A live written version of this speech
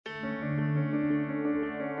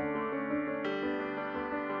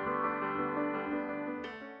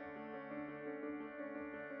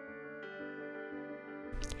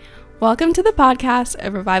Welcome to the podcast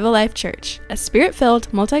of Revival Life Church, a spirit-filled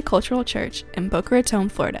multicultural church in Boca Raton,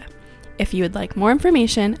 Florida. If you would like more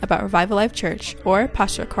information about Revival Life Church or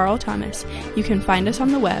Pastor Carl Thomas, you can find us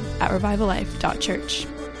on the web at revivallife.church.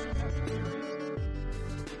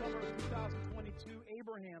 2022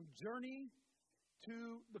 Abraham, Journey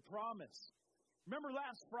to the Promise. Remember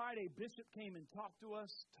last Friday, Bishop came and talked to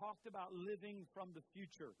us, talked about living from the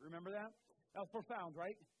future. Remember that? That was profound,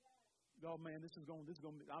 right? Oh man, this is going to be,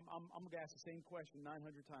 I'm going to ask the same question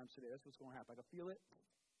 900 times today. That's what's going to happen. I can feel it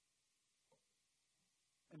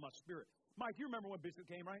in my spirit. Mike, you remember when Bishop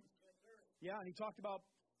came, right? Yes, sir. Yeah, and he talked about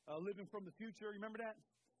living from the future. You remember that?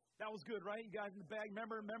 That was good, right? You guys in the bag,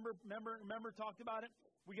 remember, talked about it.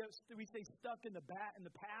 We stay stuck in the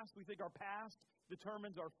past. We think our past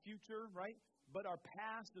determines our future, right? But our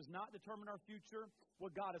past does not determine our future.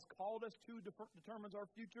 What God has called us to determines our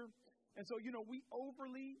future. And so, we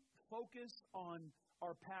overly focus on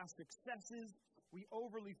our past successes. We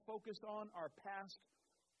overly focus on our past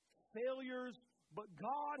failures. But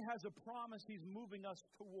God has a promise He's moving us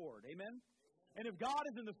toward. Amen? And if God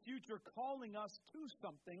is in the future calling us to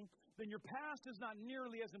something, then your past is not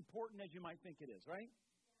nearly as important as you might think it is, right?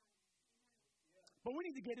 But we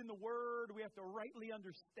need to get in the Word. We have to rightly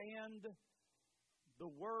understand the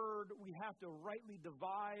Word. We have to rightly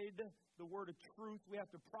divide the word of truth. We have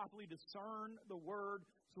to properly discern the Word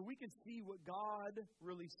so we can see what God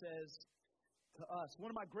really says to us.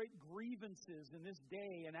 One of my great grievances in this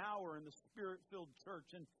day and hour in the Spirit-filled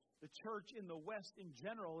church and the church in the West in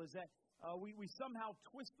general is that we somehow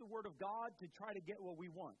twist the Word of God to try to get what we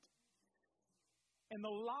want. And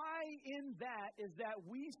the lie in that is that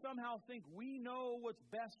we somehow think we know what's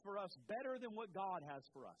best for us better than what God has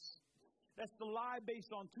for us. That's the lie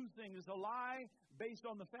based on two things. It's a lie based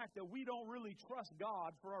on the fact that we don't really trust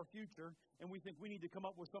God for our future, and we think we need to come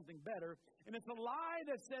up with something better. And it's a lie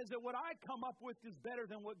that says that what I come up with is better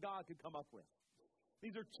than what God could come up with.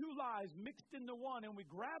 These are two lies mixed into one, and we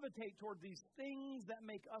gravitate toward these things that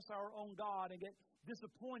make us our own God and get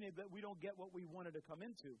disappointed that we don't get what we wanted to come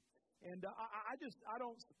into. And I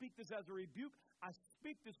don't speak this as a rebuke. I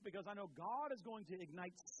speak this because I know God is going to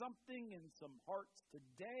ignite something in some hearts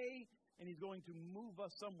today, and He's going to move us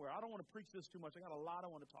somewhere. I don't want to preach this too much. I got a lot I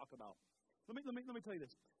want to talk about. Let me tell you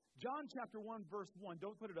this. John chapter 1, verse 1.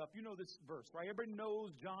 Don't put it up. You know this verse, right? Everybody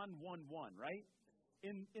knows John 1:1, right?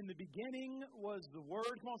 In the beginning was the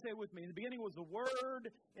Word. Come on, say it with me. In the beginning was the Word,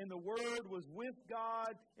 and the Word was with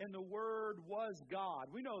God, and the Word was God.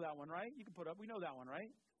 We know that one, right? You can put up. We know that one, right?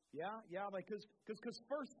 Yeah, because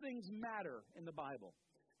first things matter in the Bible,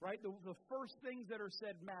 right? The first things that are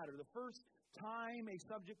said matter. The first time a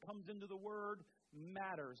subject comes into the Word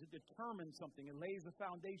matters. It determines something. It lays the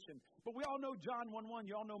foundation. But we all know John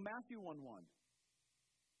 1:1. You all know Matthew 1:1.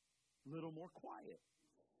 A little more quiet.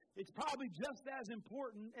 It's probably just as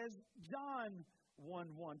important as John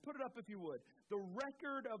 1:1. Put it up if you would. The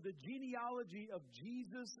record of the genealogy of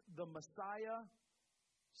Jesus, the Messiah,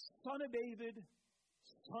 son of David,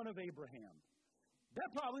 son of Abraham.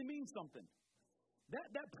 That probably means something.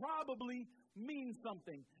 That probably means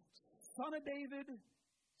something. Son of David,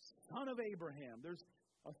 son of Abraham. There's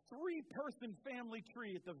a three-person family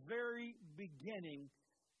tree at the very beginning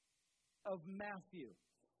of Matthew.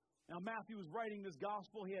 Now, Matthew was writing this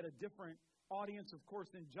gospel. He had a different audience, of course,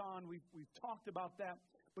 than John. We've talked about that.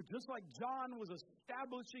 But just like John was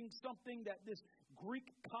establishing something, that this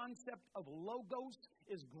Greek concept of logos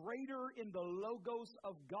is greater in the logos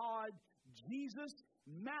of God, Jesus,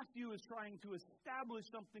 Matthew is trying to establish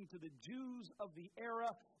something to the Jews of the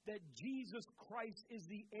era, that Jesus Christ is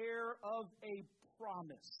the heir of a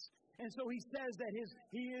promise. And so he says that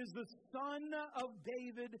he is the son of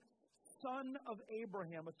David, son of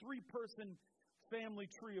Abraham, a three-person family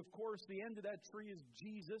tree. Of course, the end of that tree is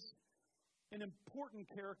Jesus, an important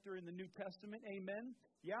character in the New Testament. Amen.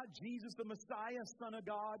 Yeah, Jesus the Messiah, Son of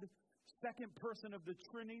God, second person of the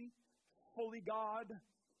Trinity, fully God,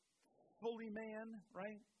 fully man,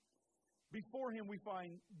 right? Before him we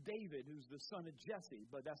find David, who's the son of Jesse,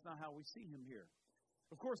 but that's not how we see him here.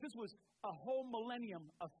 Of course, this was a whole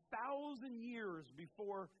millennium, 1,000 years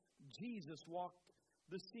before Jesus walked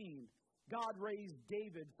the scene. God raised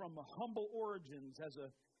David from humble origins as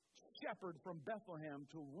a shepherd from Bethlehem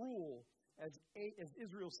to rule as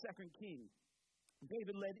Israel's second king.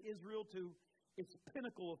 David led Israel to its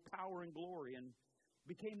pinnacle of power and glory and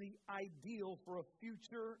became the ideal for a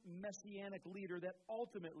future messianic leader that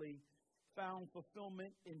ultimately found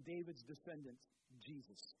fulfillment in David's descendant,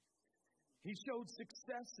 Jesus. He showed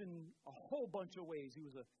success in a whole bunch of ways. He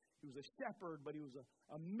was a shepherd, but he was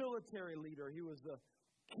a military leader. He was the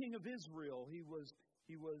king of Israel. He was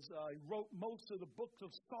He wrote most of the books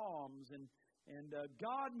of Psalms, and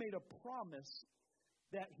God made a promise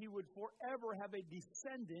that He would forever have a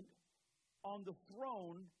descendant on the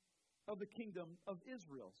throne of the kingdom of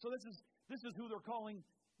Israel. So this is who they're calling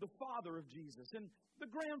the father of Jesus. And the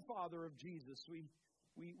grandfather of Jesus, we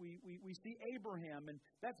see Abraham, and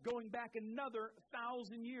that's going back another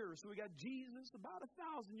 1,000 years. So we got Jesus about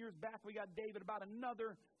 1,000 years back. We got David about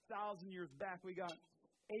another 1,000 years back. We got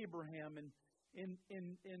Abraham. And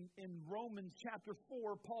in Romans chapter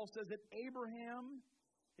 4, Paul says that Abraham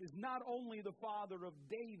is not only the father of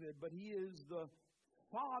David, but he is the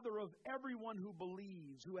father of everyone who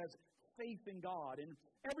believes, who has faith in God. And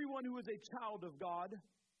everyone who is a child of God,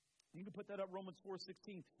 you can put that up, Romans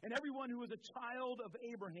 4:16. And everyone who is a child of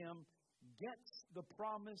Abraham gets the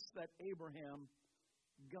promise that Abraham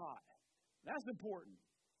got. That's important.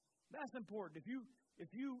 That's important.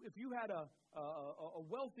 If you had a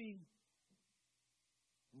wealthy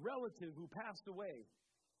relative who passed away,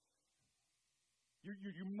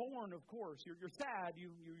 you mourn, of course. You're sad.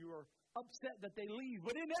 You are upset that they leave.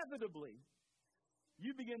 But inevitably,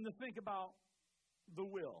 you begin to think about the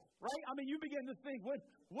will, right? I mean, you begin to think, what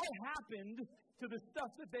happened to the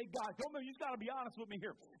stuff that they got? You just got to be honest with me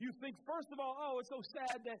here. You think, first of all, oh, it's so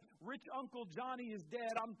sad that rich Uncle Johnny is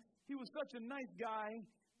dead. He was such a nice guy,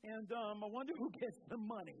 and I wonder who gets the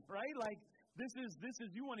money, right? Like, this is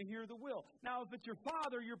you want to hear the will. Now, if it's your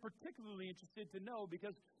father, you're particularly interested to know,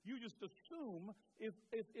 because you just assume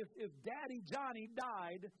if Daddy Johnny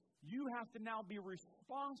died, you have to now be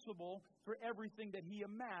responsible for everything that he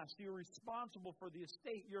amassed. You're responsible for the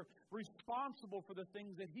estate. You're responsible for the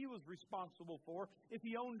things that he was responsible for. If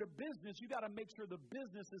he owned a business, you got to make sure the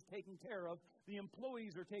business is taken care of, the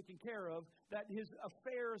employees are taken care of, that his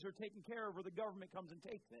affairs are taken care of, or the government comes and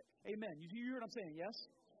takes it. Amen. You hear what I'm saying? Yes?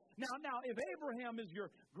 Now, if Abraham is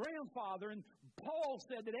your grandfather, and Paul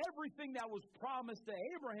said that everything that was promised to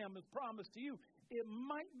Abraham is promised to you, it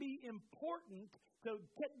might be important to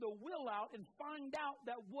get the will out and find out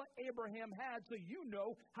that what Abraham had, so you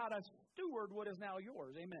know how to steward what is now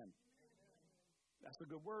yours. Amen. That's a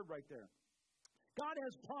good word right there. God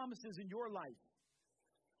has promises in your life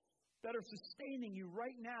that are sustaining you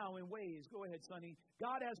right now in ways. Go ahead, Sonny.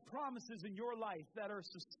 God has promises in your life that are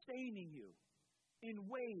sustaining you in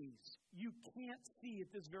ways you can't see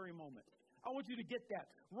at this very moment. I want you to get that.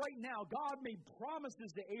 Right now, God made promises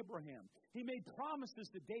to Abraham. He made promises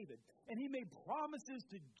to David. And He made promises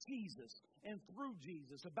to Jesus and through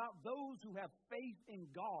Jesus about those who have faith in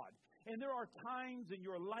God. And there are times in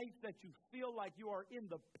your life that you feel like you are in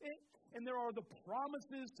the pit. And there are the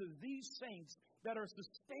promises to these saints that are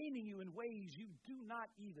sustaining you in ways you do not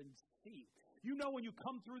even see. You know, when you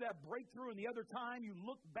come through that breakthrough, and the other time you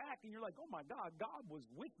look back and you're like, oh my God, God was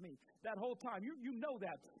with me that whole time. You know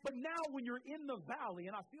that. But now when you're in the valley,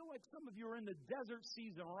 and I feel like some of you are in the desert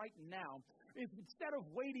season right now, instead of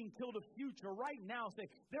waiting till the future, right now say,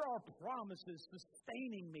 there are promises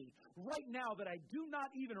sustaining me right now that I do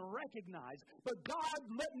not even recognize. But God,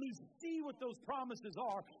 let me see what those promises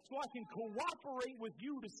are so I can cooperate with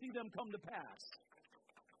you to see them come to pass.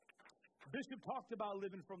 Bishop talked about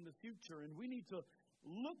living from the future, and we need to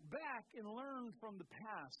look back and learn from the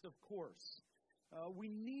past, of course. We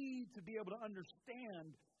need to be able to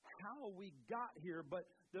understand how we got here, but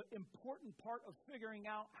the important part of figuring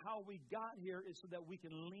out how we got here is so that we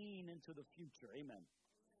can lean into the future. Amen.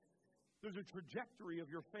 There's a trajectory of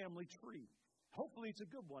your family tree. Hopefully it's a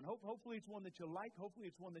good one. Hopefully it's one that you like. Hopefully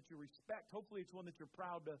it's one that you respect. Hopefully it's one that you're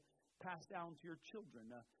proud to pass down to your children.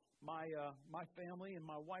 My family and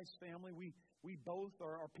my wife's family, we both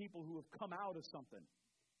are people who have come out of something.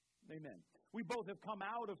 Amen. We both have come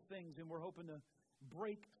out of things, and we're hoping to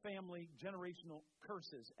break family generational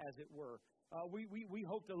curses, as it were. We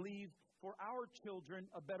hope to leave for our children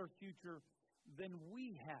a better future than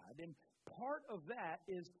we had. And part of that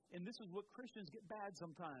is, and this is what Christians get bad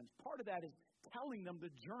sometimes, part of that is telling them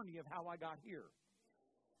the journey of how I got here.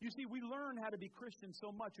 You see, we learn how to be Christian so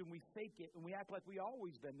much, and we fake it, and we act like we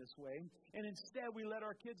always been this way. And instead, we let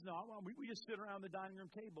our kids know. We just sit around the dining room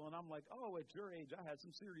table, and I'm like, oh, at your age, I had some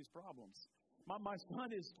serious problems. My son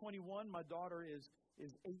is 21. My daughter is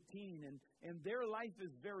 18. And their life is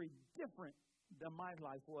very different than my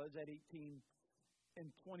life was at 18 and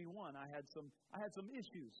 21. I had some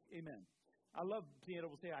issues. Amen. I love being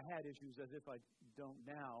able to say I had issues as if I don't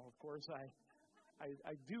now. Of course,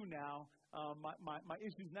 I do now. My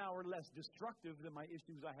issues now are less destructive than my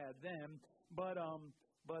issues I had then. But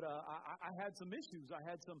I had some issues. I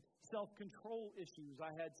had some self-control issues.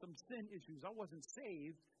 I had some sin issues. I wasn't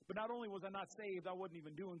saved, but not only was I not saved, I wasn't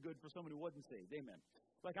even doing good for someone who wasn't saved. Amen.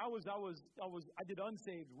 Like I did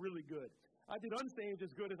unsaved really good. I did unsaved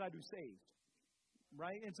as good as I do saved,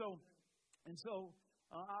 right? And so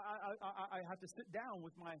I have to sit down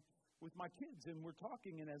with my kids, and we're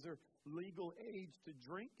talking, and as they're legal age to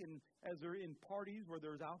drink, and as they're in parties where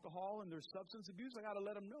there's alcohol and there's substance abuse, I got to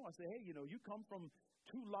let them know. I say, hey, you come from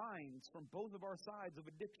two lines from both of our sides of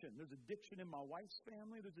addiction. There's addiction in my wife's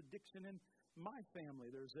family. There's addiction in my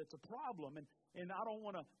family. It's a problem, and I don't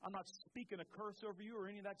want to. I'm not speaking a curse over you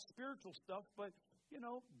or any of that spiritual stuff, but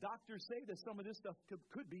doctors say that some of this stuff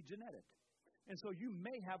could be genetic. And so you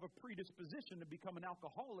may have a predisposition to become an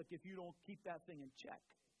alcoholic if you don't keep that thing in check.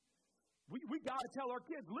 We got to tell our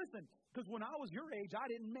kids, listen, because when I was your age, I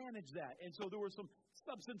didn't manage that. And so there were some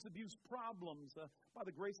substance abuse problems. By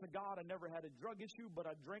the grace of God, I never had a drug issue, but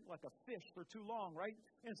I drank like a fish for too long, right?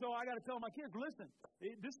 And so I got to tell my kids, listen,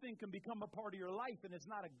 this thing can become a part of your life, and it's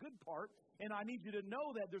not a good part. And I need you to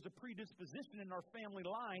know that there's a predisposition in our family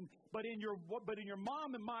line, but in your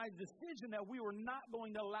mom and my decision that we were not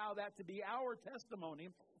going to allow that to be our testimony,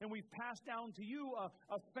 and we've passed down to you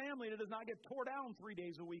a family that does not get tore down 3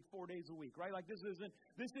 days a week, 4 days a week, right? Like this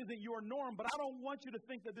isn't your norm, but I don't want you to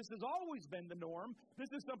think that this has always been the norm. This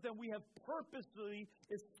is something we have purposely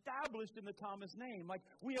established in the Thomas name. Like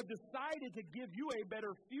we have decided to give you a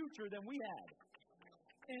better future than we had.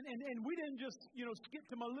 And we didn't just, skip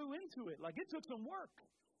to Malou into it. Like it took some work.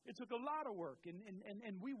 It took a lot of work.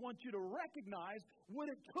 And we want you to recognize what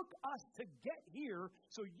it took us to get here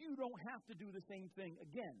so you don't have to do the same thing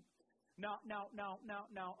again. Now,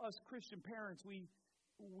 us Christian parents, we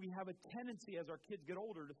have a tendency as our kids get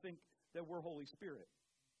older to think that we're Holy Spirit.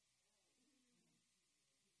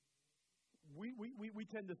 We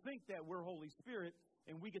tend to think that we're Holy Spirit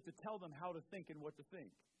and we get to tell them how to think and what to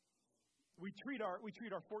think. We treat our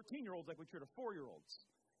 14-year-olds like we treat our 4-year-olds.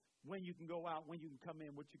 When you can go out, when you can come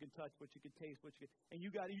in, what you can touch, what you can taste, and you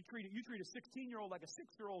treat a 16-year-old like a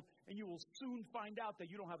 6-year-old, and you will soon find out that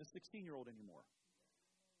you don't have a 16-year-old anymore.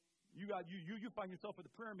 You find yourself at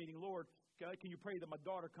the prayer meeting, Lord, God, can you pray that my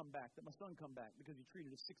daughter come back, that my son come back, because you treated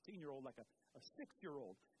a 16-year-old like a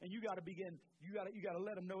 6-year-old. And you got to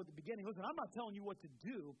let them know at the beginning, listen, I'm not telling you what to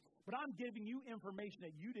do, but I'm giving you information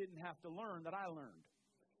that you didn't have to learn that I learned.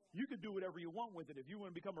 You can do whatever you want with it. If you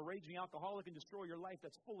want to become a raging alcoholic and destroy your life,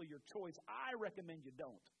 that's fully your choice. I recommend you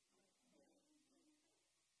don't.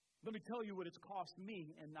 Let me tell you what it's cost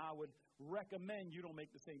me, and I would recommend you don't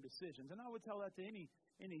make the same decisions. And I would tell that to any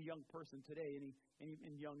young person today,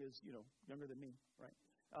 any young is, younger than me, right?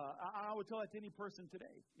 I would tell that to any person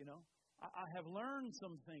today, I have learned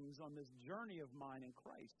some things on this journey of mine in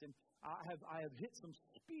Christ, and I have hit some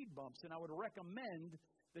speed bumps, and I would recommend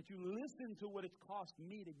that you listen to what it's cost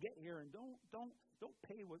me to get here, and don't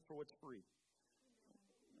pay for what's free.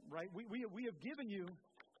 Right? We have given you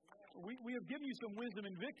some wisdom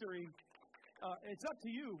and victory. It's up to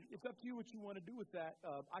you. It's up to you what you want to do with that.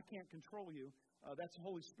 I can't control you. That's the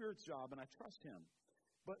Holy Spirit's job, and I trust Him.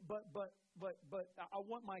 But I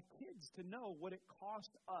want my kids to know what it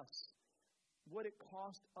cost us. What it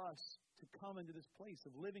cost us to come into this place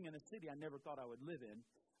of living in a city I never thought I would live in.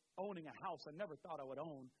 Owning a house I never thought I would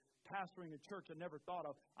own, pastoring a church I never thought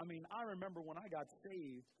of. I mean, I remember when I got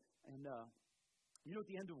saved, and at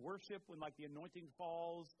the end of worship, when like the anointing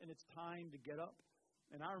falls and it's time to get up,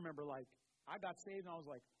 and I remember I got saved and I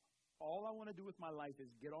was like, all I want to do with my life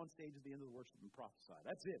is get on stage at the end of the worship and prophesy.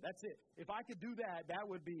 That's it. If I could do that, that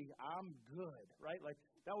would be, I'm good, right? Like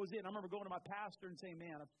that was it. And I remember going to my pastor and saying,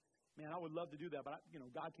 man, I would love to do that, but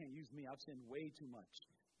God can't use me. I've sinned way too much.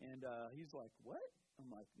 And he's like, what? I'm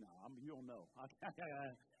like, no, you don't know.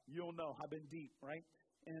 You don't know. I've been deep, right?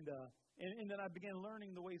 And then I began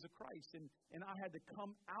learning the ways of Christ, and I had to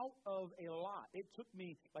come out of a lot. It took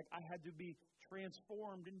me, I had to be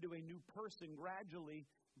transformed into a new person gradually,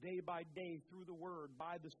 day by day, through the Word,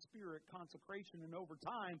 by the Spirit, consecration, and over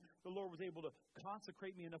time, the Lord was able to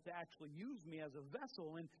consecrate me enough to actually use me as a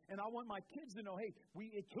vessel. And I want my kids to know, hey,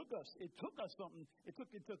 it took us something. It took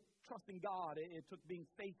trusting God. It took being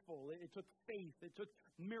faithful. It took faith. It took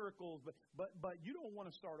miracles. But you don't want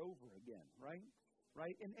to start over again, right?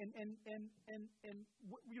 Right? And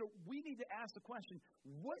we need to ask the question: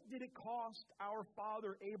 what did it cost our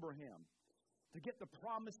father Abraham to get the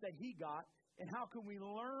promise that he got? And how can we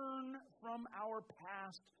learn from our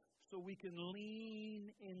past so we can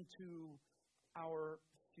lean into our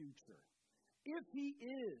future? If he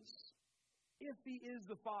is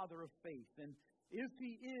the father of faith, and if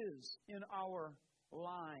he is in our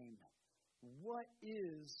line, what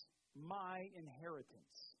is my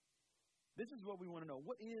inheritance? This is what we want to know.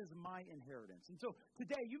 What is my inheritance? And so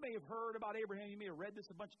today you may have heard about Abraham. You may have read this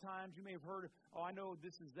a bunch of times. You may have heard, oh, I know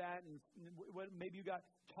this is that. And maybe you got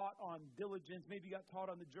taught on diligence. Maybe you got taught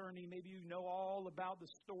on the journey. Maybe you know all about the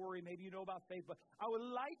story. Maybe you know about faith. But I would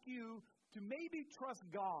like you to maybe trust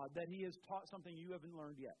God that He has taught something you haven't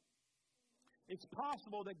learned yet. It's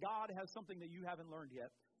possible that God has something that you haven't learned yet.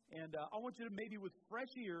 And I want you to maybe with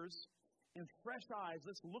fresh ears and fresh eyes,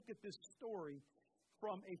 let's look at this story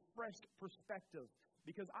from a fresh perspective.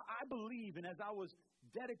 Because I believe, and as I was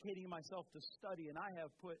dedicating myself to study, and I have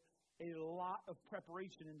put a lot of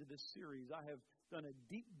preparation into this series, I have done a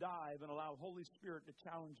deep dive and allowed Holy Spirit to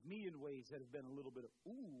challenge me in ways that have been a little bit of,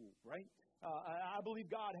 ooh, right? I believe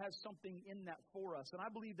God has something in that for us. And I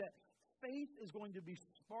believe that faith is going to be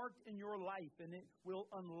sparked in your life, and it will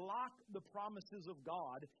unlock the promises of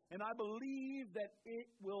God. And I believe that it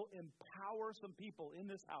will empower some people in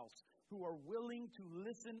this house who are willing to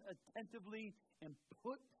listen attentively and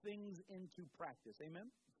put things into practice.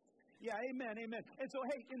 Amen? Yeah, amen, amen. And so,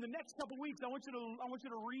 hey, in the next couple weeks, I want you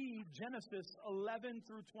to read Genesis 11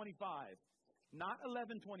 through 25. Not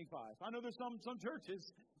 11:25. I know there's some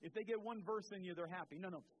churches, if they get one verse in you, they're happy.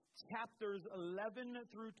 No. Chapters 11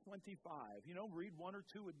 through 25. You know, read one or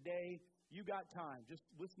two a day. You got time. Just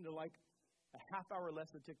listen to like a half hour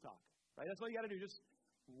less of TikTok. Right? That's all you got to do. Just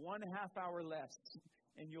 1.5 hour less.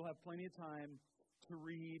 And you'll have plenty of time to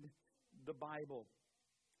read the Bible.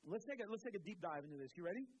 Let's take a deep dive into this. You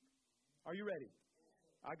ready? Are you ready?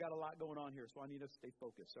 I got a lot going on here, so I need us to stay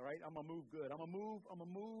focused. All right? I'm gonna move good. I'm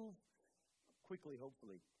gonna move quickly,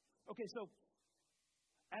 hopefully. Okay, so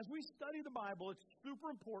as we study the Bible, it's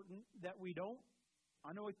super important that we don't.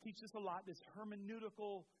 I know I teach this a lot. This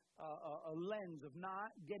hermeneutical a lens of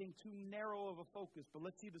not getting too narrow of a focus, but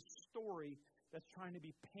let's see the story that's trying to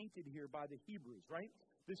be painted here by the Hebrews, right?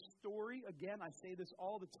 This story, again, I say this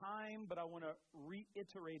all the time, but I want to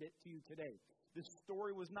reiterate it to you today. This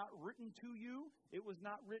story was not written to you. It was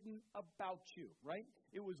not written about you, right?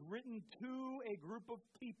 It was written to a group of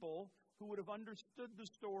people who would have understood the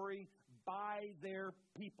story by their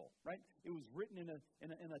people, right? It was written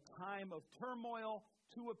in a time of turmoil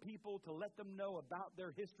to a people to let them know about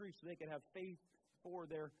their history so they could have faith for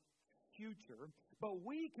their future. But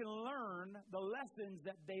we can learn the lessons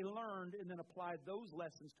that they learned and then apply those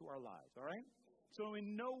lessons to our lives, all right? So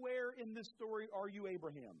in nowhere in this story are you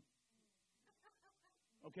Abraham.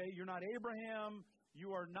 Okay, you're not Abraham.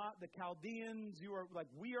 You are not the Chaldeans. You are like,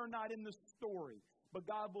 we are not in the story. But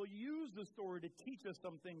God will use the story to teach us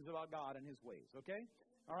some things about God and His ways, okay?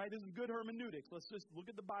 All right, this is good hermeneutics. Let's just look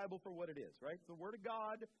at the Bible for what it is, right? It's the Word of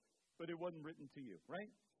God, but it wasn't written to you, right?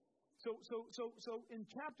 So in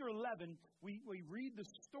chapter 11, we read the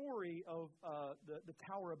story of the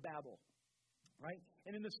Tower of Babel, right?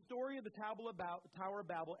 And in the story of the Tower of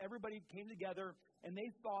Babel, everybody came together and they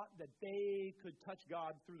thought that they could touch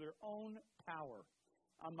God through their own power.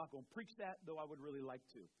 I'm not going to preach that, though I would really like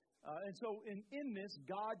to. And so in this,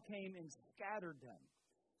 God came and scattered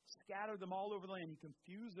them all over the land. He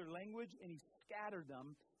confused their language and He scattered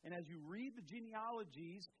them. And as you read the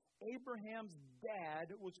genealogies, Abraham's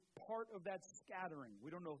dad was part of that scattering.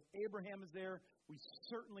 We don't know if Abraham is there. We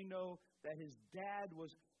certainly know that his dad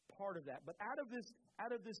was part of that. But out of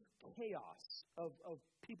this chaos of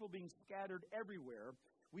people being scattered everywhere,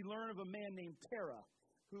 we learn of a man named Terah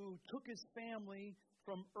who took his family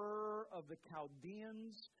from Ur of the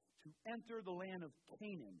Chaldeans to enter the land of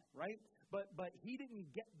Canaan, right? But he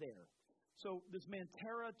didn't get there. So this man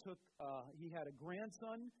Terah he had a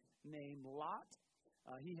grandson named Lot.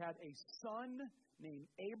 He had a son named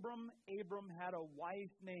Abram. Abram had a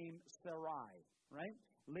wife named Sarai, right?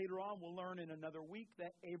 Later on, we'll learn in another week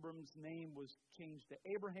that Abram's name was changed to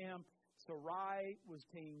Abraham. Sarai was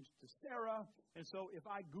changed to Sarah. And so if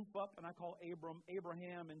I goof up and I call Abram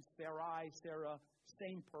Abraham and Sarai Sarah,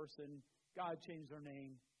 same person, God changed their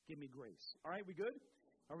name. Give me grace. All right, we good?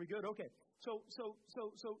 Are we good? Okay. So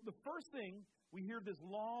the first thing, we hear this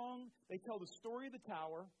they tell the story of the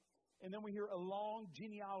tower. And then we hear a long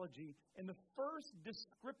genealogy. And the first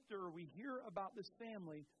descriptor we hear about this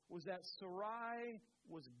family was that Sarai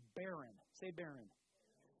was barren. Say barren.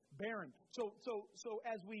 Barren. So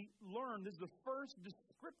as we learn, this is the first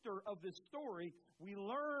descriptor of this story, we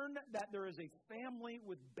learn that there is a family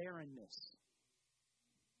with barrenness.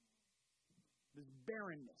 This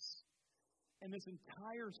barrenness. And this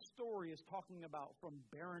entire story is talking about from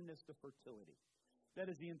barrenness to fertility. That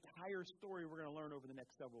is the entire story we're going to learn over the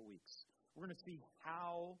next several weeks. We're going to see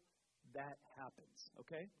how that happens,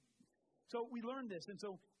 okay? So we learned this. And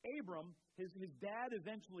so Abram, his dad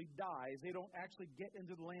eventually dies. They don't actually get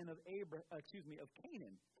into the land of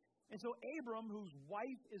Canaan. And so Abram, whose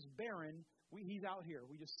wife is barren, he's out here.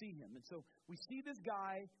 We just see him. And so we see this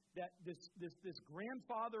guy, this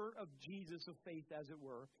grandfather of Jesus of faith, as it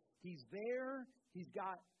were. He's there. He's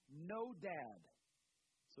got no dad.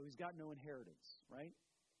 So he's got no inheritance, right?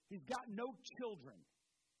 He's got no children.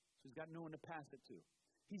 So he's got no one to pass it to.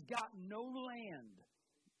 He's got no land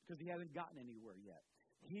because he hasn't gotten anywhere yet.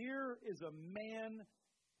 Here is a man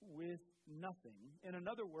with nothing. In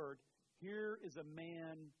another word, here is a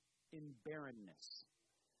man in barrenness.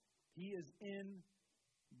 He is in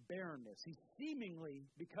barrenness. He seemingly,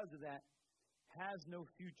 because of that, has no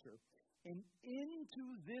future. And into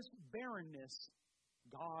this barrenness,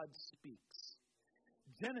 God speaks.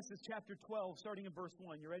 Genesis chapter 12, starting in verse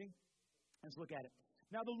 1. You ready? Let's look at it.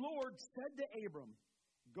 Now the Lord said to Abram,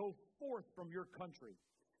 "Go forth from your country,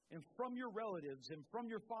 and from your relatives, and from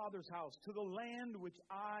your father's house, to the land which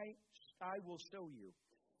I will show you.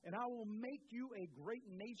 And I will make you a great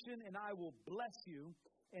nation, and I will bless you,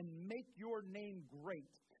 and make your name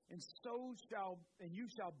great. And you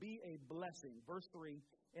shall be a blessing." Verse 3,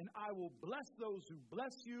 "And I will bless those who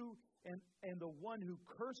bless you, and the one who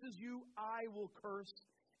curses you I will curse,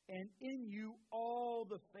 and in you all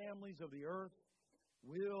the families of the earth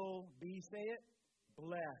will be," say it,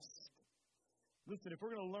 "blessed." Listen, if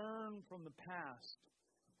we're going to learn from the past,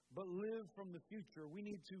 but live from the future, we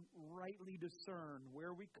need to rightly discern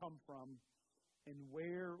where we come from and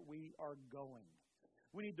where we are going.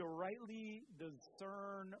 We need to rightly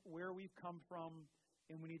discern where we've come from,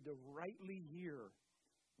 and we need to rightly hear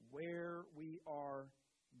where we are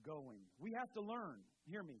going. We have to learn,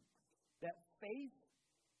 hear me, that faith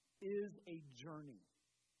is a journey.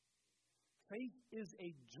 Faith is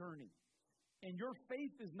a journey. And your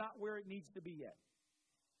faith is not where it needs to be yet.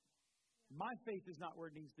 My faith is not where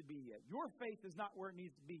it needs to be yet. Your faith is not where it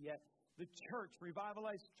needs to be yet. The church,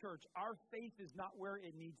 Revivalized Church, our faith is not where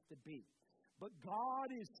it needs to be. But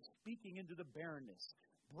God is speaking into the barrenness,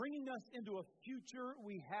 bringing us into a future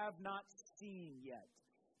we have not seen yet,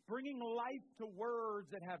 bringing life to words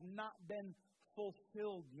that have not been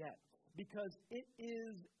fulfilled yet, because it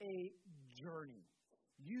is a journey.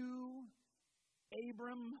 You,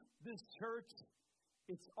 Abram, this church,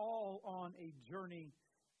 it's all on a journey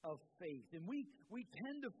of faith. And we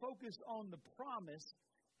tend to focus on the promise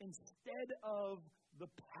instead of the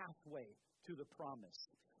pathway to the promise.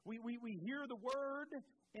 We hear the word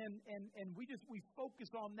and we focus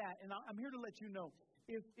on that. And I'm here to let you know,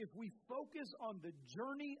 if we focus on the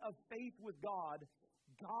journey of faith with God,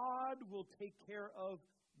 God will take care of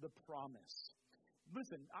the promise.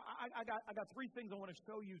 Listen, I got three things I want to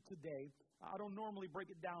show you today. I don't normally break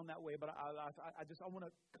it down that way, but I want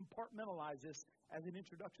to compartmentalize this as an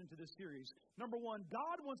introduction to this series. Number one,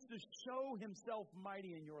 God wants to show Himself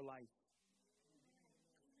mighty in your life.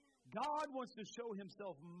 God wants to show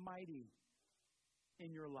Himself mighty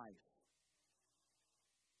in your life.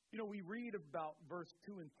 You know, we read about verse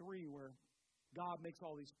 2 and 3 where God makes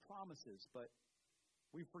all these promises, but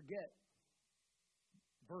we forget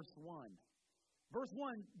verse 1. Verse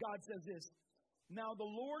 1, God says this, "Now the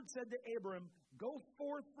Lord said to Abram, go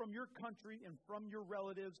forth from your country and from your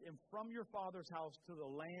relatives and from your father's house to the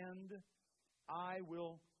land I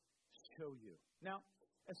will show you." Now,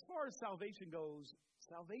 as far as salvation goes,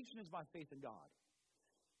 salvation is by faith in God.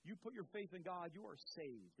 You put your faith in God, you are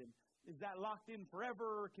saved. And is that locked in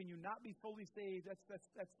forever? Can you not be fully saved?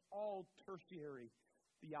 That's all tertiary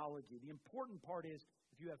theology. The important part is,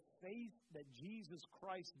 if you have faith that Jesus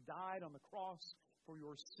Christ died on the cross for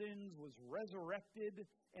your sins, was resurrected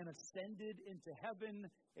and ascended into heaven,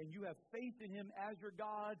 and you have faith in Him as your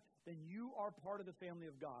God, then you are part of the family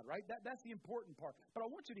of God, right? That's the important part. But I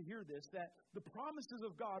want you to hear this, that the promises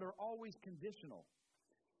of God are always conditional.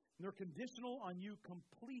 They're conditional on you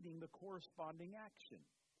completing the corresponding action.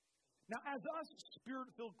 Now, as us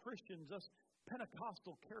Spirit-filled Christians, us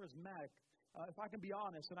Pentecostal, charismatic, if I can be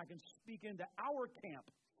honest and I can speak into our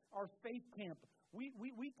camp, our faith camp, we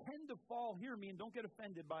tend to fall, hear me and don't get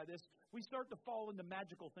offended by this, we start to fall into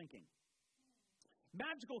magical thinking.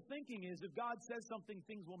 Magical thinking is if God says something,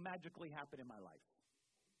 things will magically happen in my life.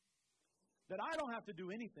 That I don't have to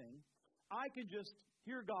do anything. I can just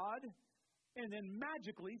hear God and then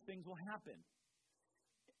magically things will happen.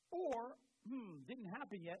 Or, didn't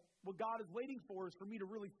happen yet. What God is waiting for is for me to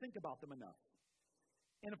really think about them enough.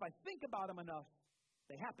 And if I think about them enough,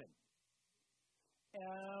 they happen.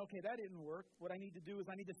 Okay, that didn't work. What I need to do is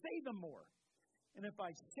I need to say them more. And if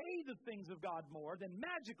I say the things of God more, then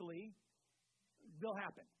magically they'll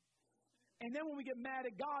happen. And then when we get mad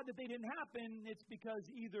at God that they didn't happen, it's because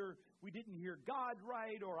either we didn't hear God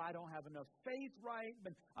right or I don't have enough faith right.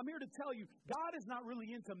 But I'm here to tell you, God is not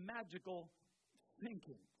really into magical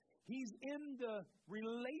thinking. He's in the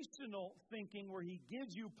relational thinking where He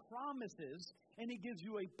gives you promises and He gives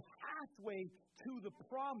you a pathway to the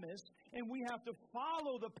promise, and we have to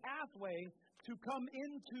follow the pathway to come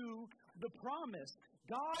into the promise.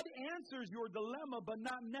 God answers your dilemma, but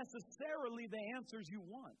not necessarily the answers you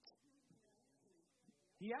want.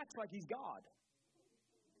 He acts like He's God.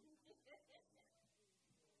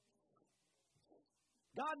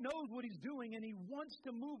 God knows what He's doing, and He wants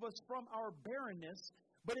to move us from our barrenness,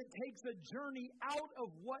 but it takes a journey out of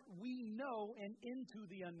what we know and into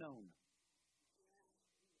the unknown.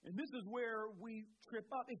 And this is where we trip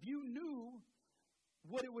up. If you knew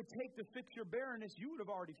what it would take to fix your barrenness, you would have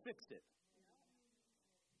already fixed it.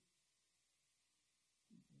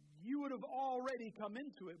 You would have already come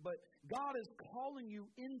into it, but God is calling you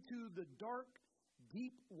into the dark,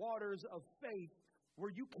 deep waters of faith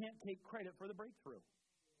where you can't take credit for the breakthrough.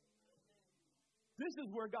 This is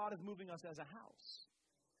where God is moving us as a house.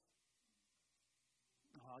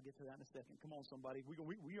 Oh, I'll get to that in a second. Come on, somebody.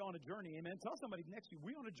 We're on a journey. Amen. Tell somebody next to you,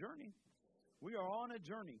 we're on a journey. We are on a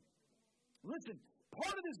journey. Listen,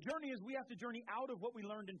 part of this journey is we have to journey out of what we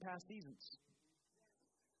learned in past seasons.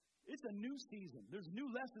 It's a new season. There's new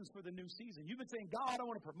lessons for the new season. You've been saying, God, I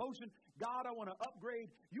want a promotion. God, I want to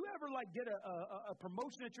upgrade. You ever get a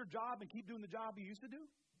promotion at your job and keep doing the job you used to do?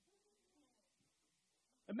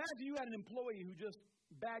 Imagine you had an employee who just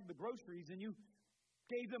bagged the groceries and you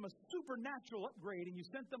gave them a supernatural upgrade and you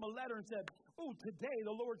sent them a letter and said, oh, today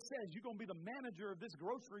the Lord says you're going to be the manager of this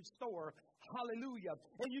grocery store. Hallelujah.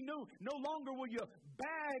 And you know, no longer will you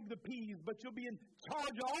bag the peas, but you'll be in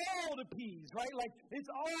charge of all the peas, right? Like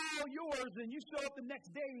it's all yours, and you show up the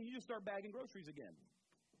next day and you just start bagging groceries again.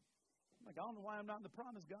 I'm like, I don't know why I'm not in the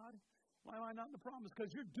promise, God. Why am I not in the promise?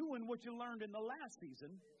 Because you're doing what you learned in the last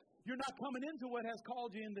season. You're not coming into what has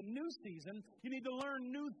called you in the new season. You need to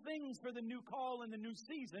learn new things for the new call in the new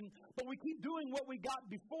season. But we keep doing what we got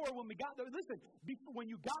before when we got there. Listen, when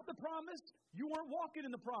you got the promise, you weren't walking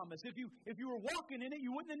in the promise. If you were walking in it,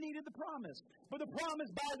 you wouldn't have needed the promise. But the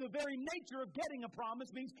promise, by the very nature of getting a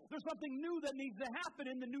promise, means there's something new that needs to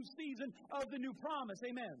happen in the new season of the new promise.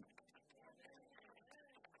 Amen.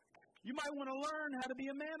 You might want to learn how to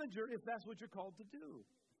be a manager if that's what you're called to do.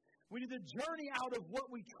 We need to journey out of what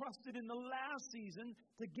we trusted in the last season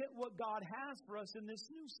to get what God has for us in this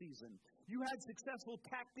new season. You had successful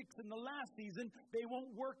tactics in the last season. They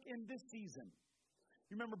won't work in this season.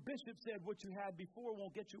 You remember Bishop said what you had before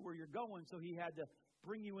won't get you where you're going, so he had to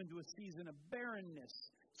bring you into a season of barrenness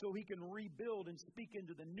so he can rebuild and speak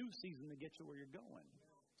into the new season to get you where you're going.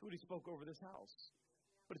 That's what he spoke over this house.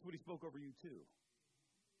 But it's what he spoke over you too.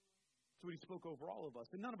 It's what he spoke over all of us.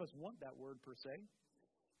 And none of us want that word per se.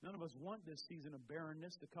 None of us want this season of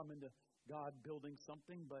barrenness to come into God building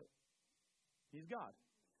something, but He's God.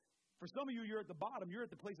 For some of you, you're at the bottom. You're at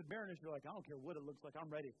the place of barrenness. You're like, I don't care what it looks like. I'm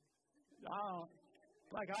ready. I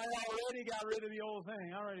already got rid of the old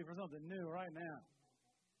thing. I'm ready for something new right now.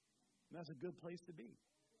 And that's a good place to be.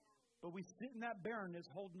 But we sit in that barrenness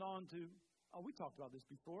holding on to, we talked about this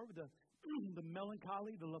before, the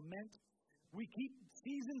melancholy, the lament. We keep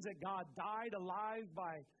seasons that God died alive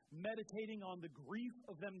by meditating on the grief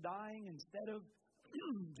of them dying instead of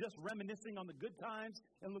just reminiscing on the good times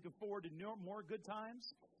and looking forward to more good times.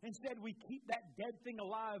 Instead, we keep that dead thing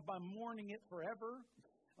alive by mourning it forever.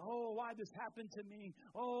 Oh, why this happened to me?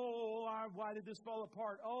 Oh, why did this fall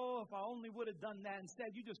apart? Oh, if I only would have done that.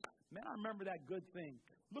 Instead, you just, man, I remember that good thing.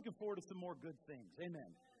 Looking forward to some more good things.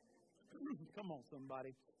 Amen. Come on,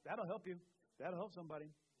 somebody. That'll help you. That'll help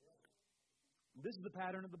somebody. This is the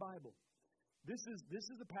pattern of the Bible. This is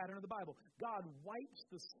the pattern of the Bible. God wipes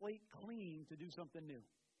the slate clean to do something new.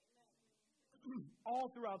 All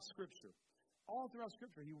throughout Scripture. All throughout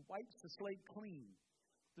Scripture, He wipes the slate clean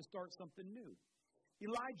to start something new.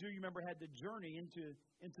 Elijah, you remember, had to journey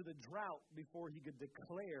into the drought before he could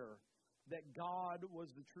declare that God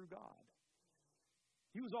was the true God.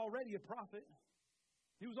 He was already a prophet.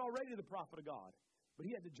 He was already the prophet of God. But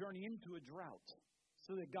he had to journey into a drought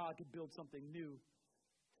so that God could build something new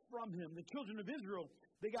from him. The children of Israel,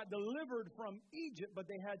 they got delivered from Egypt, but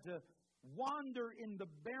they had to wander in the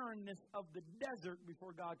barrenness of the desert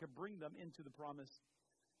before God could bring them into the promised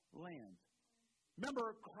land.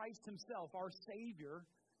 Remember, Christ Himself, our Savior,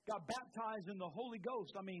 got baptized in the Holy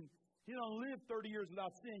Ghost. I mean, He don't live 30 years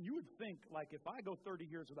without sin. You would think, like, if I go 30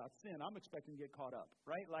 years without sin, I'm expecting to get caught up,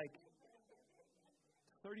 right? Like,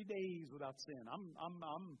 30 days without sin.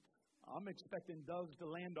 I'm expecting doves to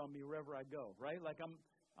land on me wherever I go, right? Like,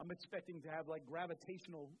 I'm expecting to have, like,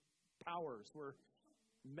 gravitational powers where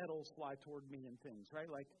metals fly toward me and things, right?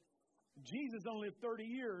 Like, Jesus only lived 30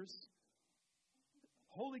 years.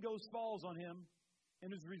 Holy Ghost falls on Him.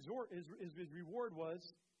 And his reward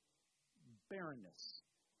was barrenness.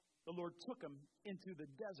 The Lord took him into the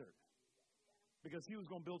desert because he was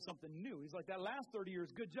going to build something new. He's like, that last 30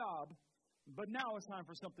 years, good job, but now it's time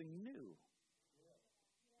for something new.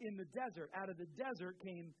 In the desert, out of the desert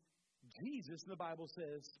came Jesus, the Bible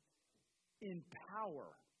says, in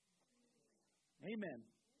power. Amen.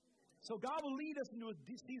 So God will lead us into a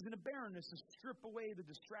season of barrenness to strip away the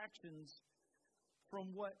distractions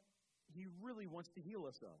from what He really wants to heal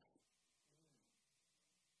us of.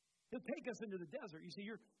 He'll take us into the desert. You see,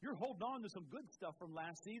 you're holding on to some good stuff from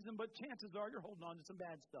last season, but chances are you're holding on to some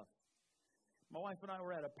bad stuff. My wife and I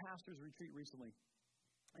were at a pastor's retreat recently,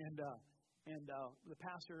 and the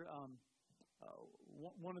pastor,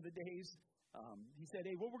 one of the days, he said,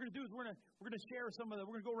 "Hey, what we're going to do is we're going to share we're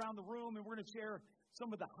going to go around the room and we're going to share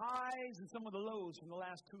some of the highs and some of the lows from the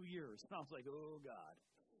last 2 years." And I was like, "Oh God,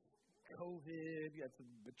 COVID, you had some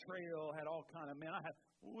betrayal, had all kind of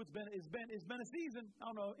it's been a season." I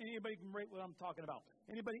don't know anybody can rate what I'm talking about.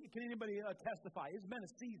 Can anybody testify? It's been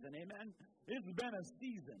a season, amen. It's been a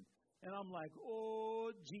season. And I'm like, oh,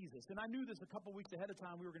 Jesus. And I knew this a couple weeks ahead of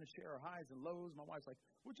time. We were going to share our highs and lows. My wife's like,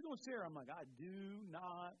 what you going to share? I'm like, I do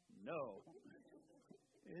not know.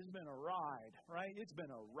 It's been a ride, right? It's been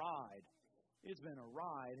a ride. It's been a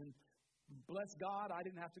ride. And bless God, I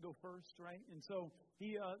didn't have to go first, right? And so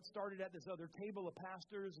he started at this other table of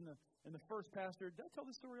pastors. And the first pastor, did I tell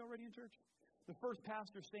this story already in church? The first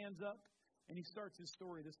pastor stands up and he starts his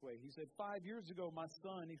story this way. He said, 5 years ago, my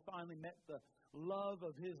son, he finally met the love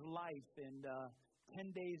of his life, and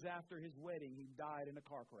 10 days after his wedding, he died in a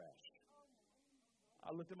car crash.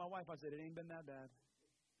 I looked at my wife, I said, it ain't been that bad.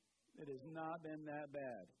 It has not been that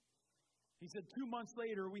bad. He said 2 months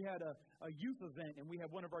later, we had a youth event, and we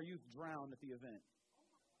had one of our youth drown at the event.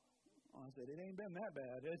 I said, it ain't been that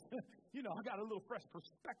bad. I got a little fresh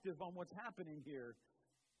perspective on what's happening here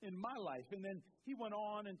in my life. And then he went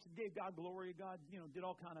on and gave God glory. God, did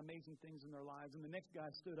all kind of amazing things in their lives. And the next guy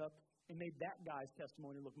stood up and made that guy's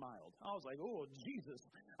testimony look mild. I was like, oh, Jesus,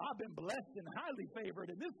 I've been blessed and highly favored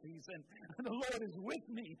in this season. The Lord is with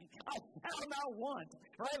me. I shall not want.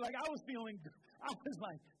 Right? Like I was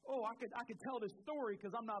like, oh, I could tell this story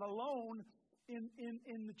because I'm not alone in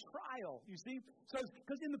the trial. You see? So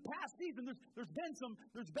because in the past season there's been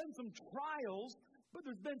some trials, but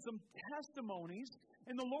there's been some testimonies.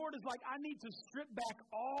 And the Lord is like, I need to strip back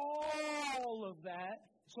all of that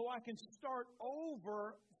so I can start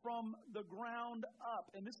over from the ground up.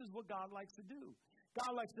 And this is what God likes to do.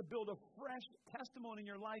 God likes to build a fresh testimony in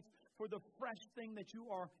your life for the fresh thing that you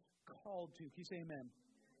are called to. Can you say amen?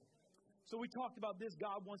 So we talked about this.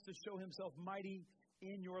 God wants to show Himself mighty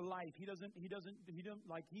in your life. He's not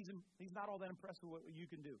all that impressed with what you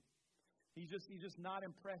can do. He's just not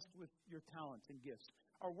impressed with your talents and gifts.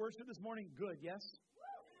 Our worship this morning, good, yes?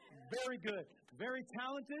 Very good. Very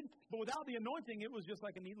talented, but without the anointing, it was just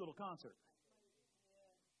like a neat little concert.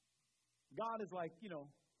 God is like,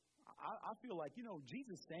 I feel like,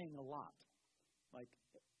 Jesus sang a lot. Like,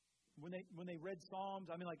 when they read Psalms,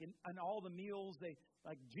 I mean, like, in all the meals,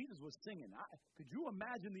 Jesus was singing. Could you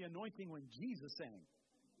imagine the anointing when Jesus sang?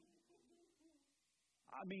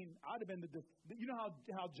 I mean, I'd have been you know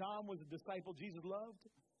how John was the disciple Jesus loved?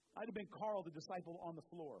 I'd have been Carl, the disciple on the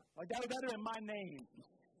floor. Like, that would have been my name.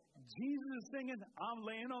 Jesus is singing, I'm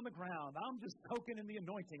laying on the ground. I'm just soaking in the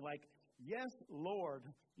anointing. Like, yes, Lord.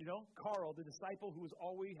 Carl, the disciple who was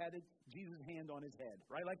always had Jesus' hand on his head,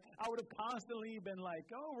 right? Like, I would have constantly been like,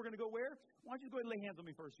 oh, we're going to go where? Why don't you go ahead and lay hands on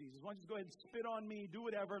me first, Jesus? Why don't you go ahead and spit on me, do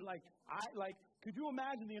whatever? Could you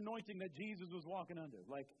imagine the anointing that Jesus was walking under?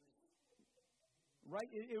 Like, right?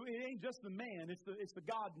 It ain't just the man, it's the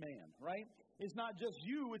God man, right? It's not just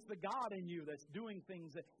you, it's the God in you that's doing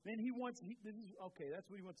things that, then that's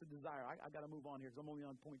what He wants to desire. I got to move on here because I'm only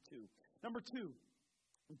on point 2. Number 2,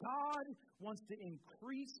 God wants to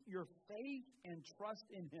increase your faith and trust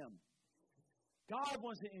in Him. God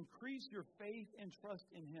wants to increase your faith and trust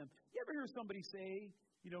in Him. You ever hear somebody say,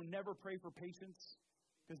 never pray for patience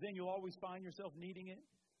because then you'll always find yourself needing it?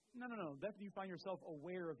 No. That's when you find yourself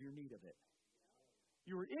aware of your need of it.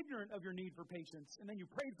 You were ignorant of your need for patience, and then you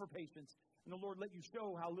prayed for patience, and the Lord let you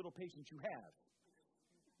show how little patience you have.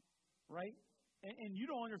 Right? And you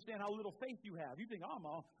don't understand how little faith you have. You think, I'm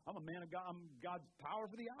a man of God. I'm God's power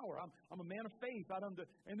for the hour. I'm a man of faith.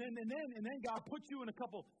 And then God puts you in a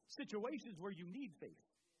couple situations where you need faith.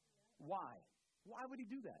 Why? Why would He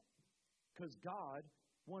do that? Because God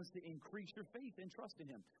wants to increase your faith and trust in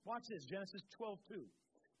Him. Watch this, Genesis 12:2.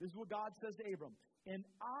 This is what God says to Abram. And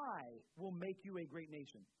I will make you a great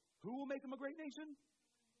nation. Who will make him a great nation?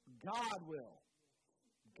 God will.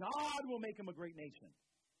 God will make him a great nation.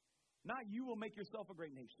 Not you will make yourself a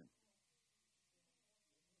great nation.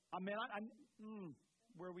 I mean,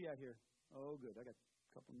 where are we at here? Oh, good. I got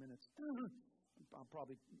a couple minutes. I'll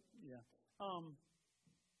probably, yeah. I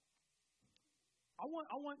want,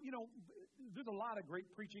 there's a lot of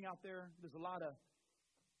great preaching out there. There's a lot of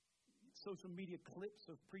social media clips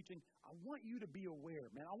of preaching. I want you to be aware,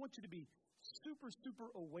 man. I want you to be super,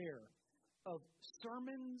 super aware of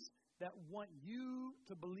sermons that want you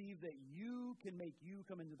to believe that you can make you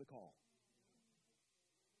come into the call.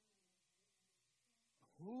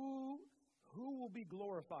 Who will be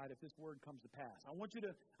glorified if this word comes to pass? I want you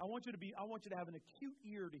to have an acute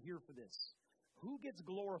ear to hear for this. Who gets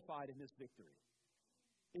glorified in this victory?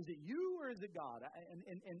 Is it you or is it God?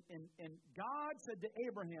 And God said to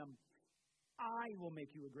Abraham, I will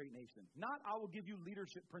make you a great nation. Not I will give you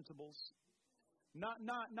leadership principles. Not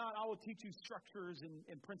I will teach you structures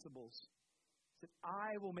and principles. He said,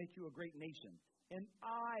 I will make you a great nation. And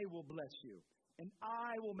I will bless you. And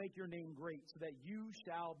I will make your name great so that you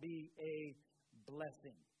shall be a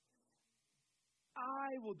blessing.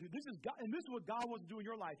 I will do. This is God, and this is what God wants to do in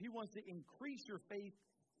your life. He wants to increase your faith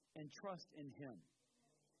and trust in Him.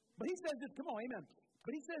 But He says this, come on, amen.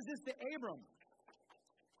 But He says this to Abram.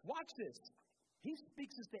 Watch this. He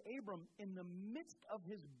speaks this to Abram in the midst of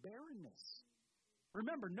his barrenness.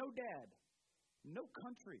 Remember, no dad, no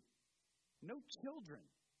country, no children,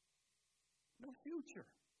 no future.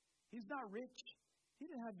 He's not rich. He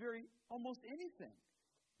didn't have almost anything.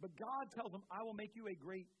 But God tells him, I will make you a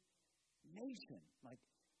great nation. Like,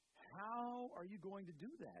 how are you going to do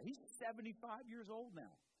that? He's 75 years old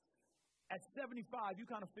now. At 75, you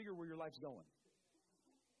kind of figure where your life's going.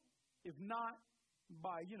 If not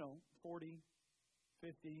by, 40,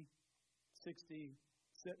 50, 60,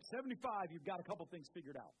 75, you've got a couple things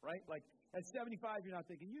figured out, right? Like, at 75, you're not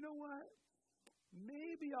thinking, you know what?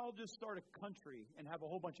 Maybe I'll just start a country and have a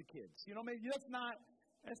whole bunch of kids. Maybe that's not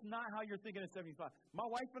how you're thinking at 75. My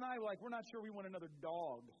wife and I, we're not sure we want another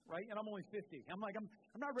dog, right? And I'm only 50. I'm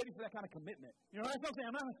not ready for that kind of commitment. You know what I'm saying?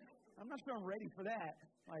 I'm not sure I'm ready for that.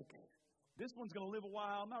 This one's going to live a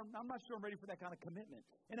while. I'm not sure I'm ready for that kind of commitment.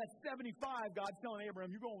 And at 75, God's telling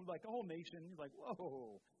Abraham, you're going like a whole nation. He's like,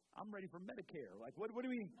 whoa, I'm ready for Medicare. What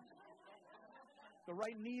do we? The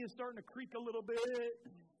right knee is starting to creak a little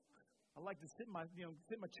bit. I like to sit in my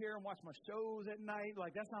chair and watch my shows at night.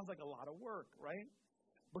 That sounds like a lot of work, right?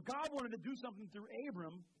 But God wanted to do something through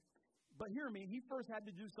Abram. But hear me, He first had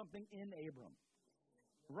to do something in Abram,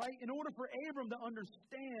 right? In order for Abram to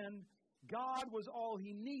understand God was all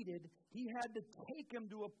he needed, He had to take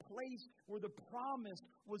him to a place where the promise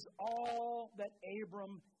was all that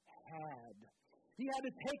Abram had. He had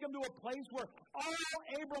to take him to a place where all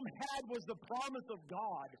Abram had was the promise of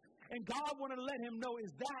God. And God wanted to let him know,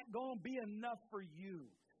 is that going to be enough for you?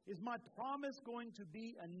 Is my promise going to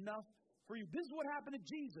be enough for you? This is what happened to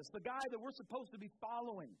Jesus, the guy that we're supposed to be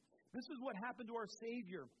following. This is what happened to our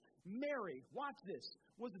Savior. Mary, watch this,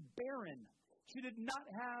 was barren. She did not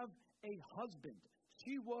have a husband.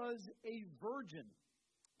 She was a virgin.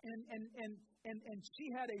 And she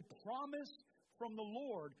had a promise from the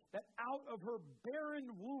Lord that out of her barren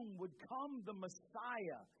womb would come the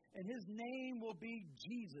Messiah. And His name will be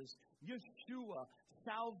Jesus, Yeshua,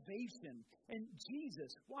 salvation. And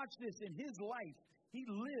Jesus, watch this, in His life, He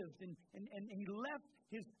lived and He left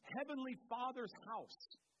His heavenly Father's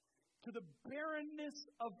house to the barrenness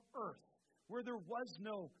of earth where there was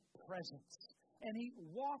no presence. And He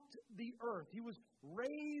walked the earth. He was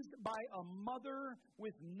raised by a mother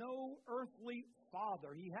with no earthly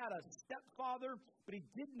father. He had a stepfather, but he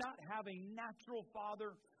did not have a natural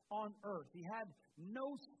father on earth. He had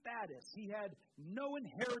no status. He had no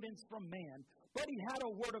inheritance from man, but he had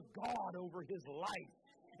a word of God over his life.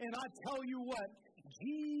 And I tell you what,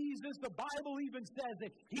 Jesus, the Bible even says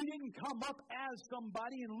that He didn't come up as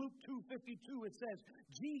somebody. In Luke 2:52 it says,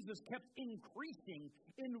 Jesus kept increasing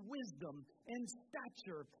in wisdom and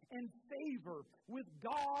stature and favor with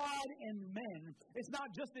God and men. It's not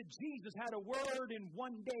just that Jesus had a word in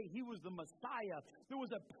one day. He was the Messiah. There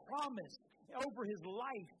was a promise over His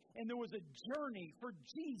life, and there was a journey for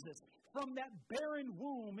Jesus from that barren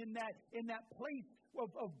womb in that place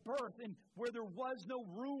of birth, and where there was no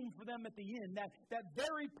room for them at the end, that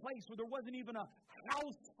very place where there wasn't even a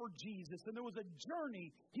house for Jesus, and there was a journey.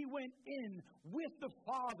 He went in with the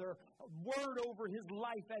Father, a word over His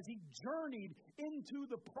life as He journeyed into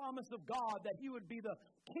the promise of God that He would be the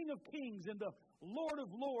King of Kings and the Lord of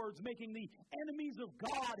Lords, making the enemies of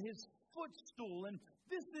God His footstool. And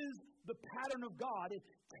this is the pattern of God. It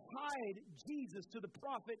tied Jesus to the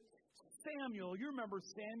prophet Samuel. You remember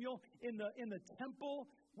Samuel in the temple.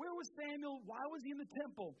 Where was Samuel? Why was he in the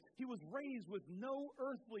temple? He was raised with no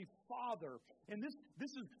earthly father. And this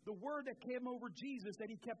is the word that came over Jesus, that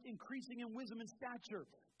he kept increasing in wisdom and stature.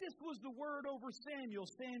 This was the word over Samuel.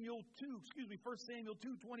 1 Samuel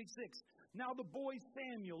 2:26. Now the boy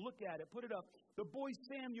Samuel, look at it, put it up. The boy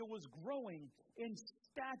Samuel was growing in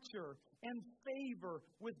stature and favor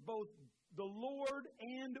with both the Lord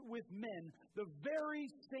and with men. The very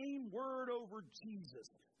same word over Jesus.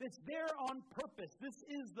 It's there on purpose. This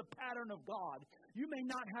is the pattern of God. You may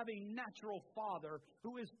not have a natural father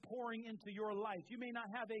who is pouring into your life. You may not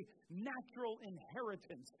have a natural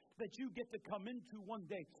inheritance that you get to come into one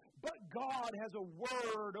day. But God has a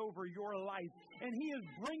word over your life. And He is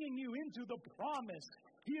bringing you into the promise.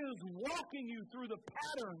 He is walking you through the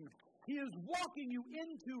pattern. He is walking you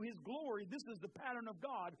into His glory. This is the pattern of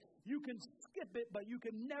God. You can skip it, but you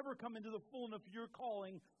can never come into the fullness of your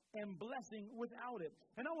calling and blessing without it.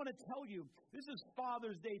 And I want to tell you, this is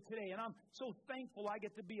Father's Day today, and I'm so thankful I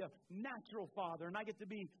get to be a natural father, and I get to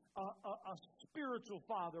be a spiritual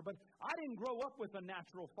father. But I didn't grow up with a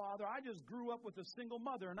natural father. I just grew up with a single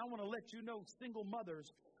mother, and I want to let you know, single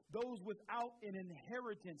mothers, those without an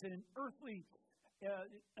inheritance, an earthly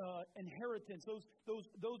inheritance,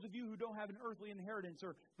 those of you who don't have an earthly inheritance,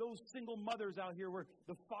 or those single mothers out here where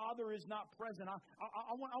the father is not present, I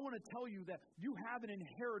want to tell you that you have an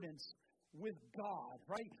inheritance with God,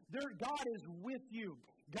 right? God is with you.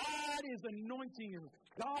 God is anointing you.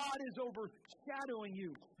 God is overshadowing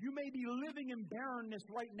you. You may be living in barrenness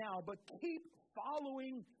right now, but keep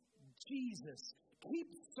following Jesus.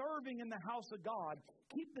 Keep serving in the house of God.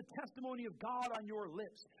 Keep the testimony of God on your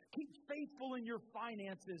lips. Keep faithful in your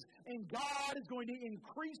finances. And God is going to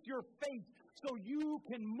increase your faith so you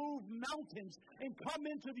can move mountains and come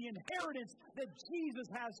into the inheritance that Jesus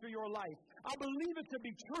has for your life. I believe it to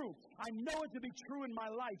be true. I know it to be true in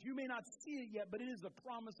my life. You may not see it yet, but it is the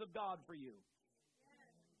promise of God for you.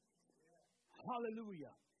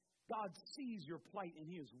 Hallelujah. God sees your plight and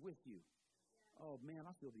He is with you. Oh, man,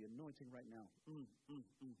 I feel the anointing right now.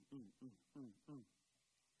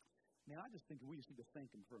 Man, I just think we just need to thank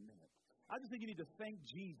Him for a minute. I just think you need to thank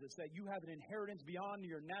Jesus that you have an inheritance beyond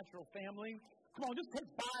your natural family. Come on, just take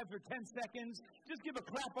 5 or 10 seconds. Just give a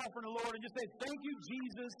clap offering to the Lord and just say, thank you,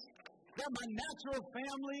 Jesus, that my natural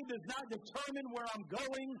family does not determine where I'm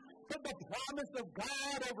going, but the promise of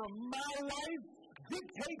God over my life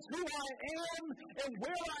dictates who I am and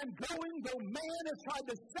where I'm going. Though man has tried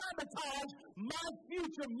to sabotage my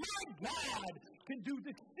future, my God can do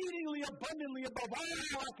exceedingly abundantly above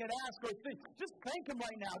all I could ask or think. Just thank Him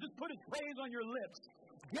right now. Just put His praise on your lips.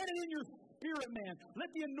 Get it in your spirit, man. Let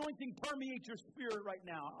the anointing permeate your spirit right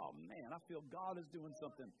now. Oh, man, I feel God is doing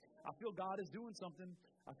something. I feel God is doing something.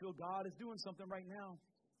 I feel God is doing something right now.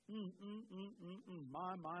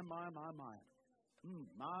 My. My.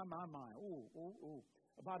 Oh.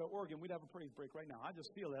 About an organ, we'd have a praise break right now. I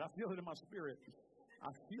just feel it. I feel it in my spirit.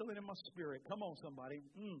 I feel it in my spirit. Come on, somebody.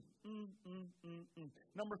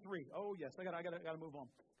 Number 3. Oh, yes. I gotta move on.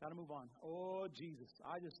 Gotta move on. Oh, Jesus.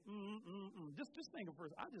 I just, Just think of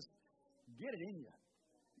first. I just get it in you.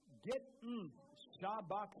 Get,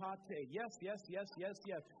 Shabakate. Yes.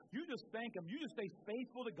 You just thank Him. You just stay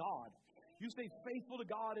faithful to God. You stay faithful to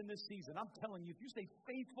God in this season. I'm telling you, if you stay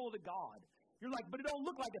faithful to God, you're like, but it don't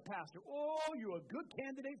look like it, Pastor. Oh, you're a good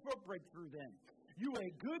candidate for a breakthrough then. You are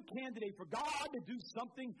a good candidate for God to do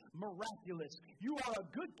something miraculous. You are a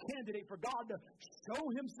good candidate for God to show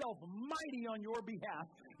Himself mighty on your behalf.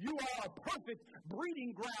 You are a perfect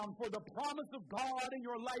breeding ground for the promise of God in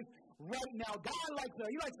your life right now. God likes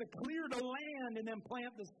to clear the land and then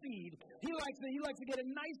plant the seed. He likes to get it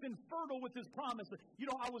nice and fertile with His promise. You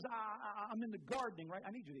know, I'm in the gardening, right?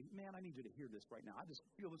 I need you to hear this right now. I just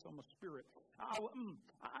feel this on my spirit. I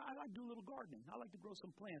like to do a little gardening. I like to grow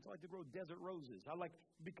some plants. I like to grow desert roses.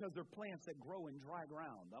 Because they're plants that grow in dry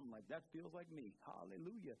ground. I'm like, that feels like me.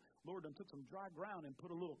 Hallelujah. Lord, I took some dry ground and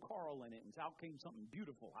put a little coral in it, and out came something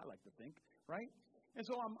beautiful, I like to think, right? And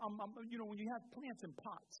so when you have plants in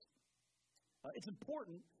pots, it's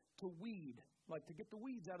important to weed, like to get the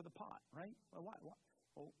weeds out of the pot, right? Well, why?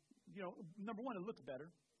 Well, number one, it looks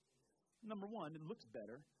better.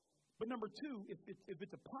 But number 2, if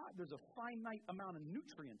it's a pot, there's a finite amount of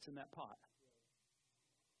nutrients in that pot.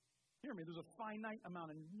 Hear me, there's a finite amount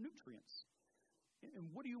of nutrients. And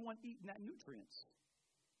what do you want eating that nutrients?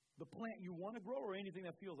 The plant you want to grow or anything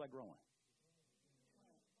that feels like growing?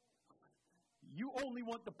 You only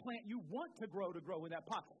want the plant you want to grow in that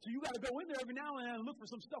pot. So you got to go in there every now and then and look for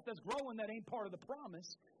some stuff that's growing that ain't part of the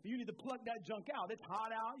promise. You need to pluck that junk out. It's hot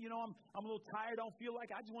out. I'm a little tired. I don't feel like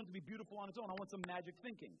I just want it to be beautiful on its own. I want some magic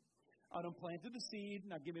thinking. I done planted the seed.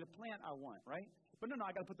 Now give me the plant I want, right? But no,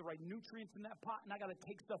 I got to put the right nutrients in that pot, and I got to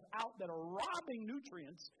take stuff out that are robbing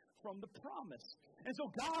nutrients from the promise. And so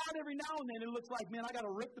God, every now and then, it looks like, man, I got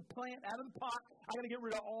to rip the plant out of the pot. I got to get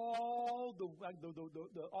rid of all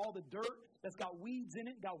the dirt that's got weeds in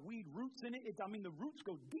it, got weed roots in it. The roots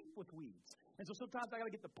go deep with weeds. And so sometimes I got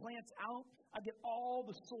to get the plants out. I get all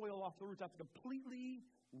the soil off the roots. I have to completely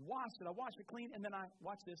wash it. I wash it clean, and then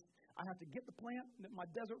watch this. I have to get the plant. My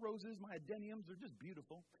desert roses, my adeniums, they're just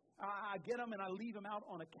beautiful. I get them and I leave them out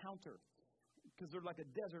on a counter because they're like a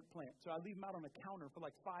desert plant. So I leave them out on a counter for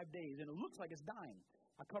like 5 days, and it looks like it's dying.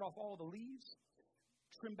 I cut off all the leaves,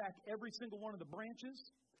 trim back every single one of the branches,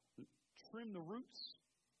 trim the roots,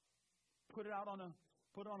 put it on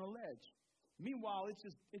a ledge. Meanwhile, it's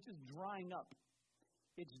just drying up.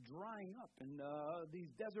 It's drying up. And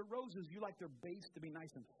these desert roses, you like their base to be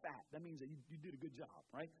nice and fat. That means that you did a good job,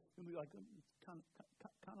 right? You'll be like, it's kind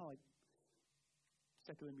of like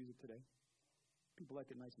secular music today. People like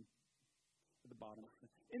it nice and at the bottom.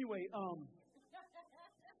 Anyway,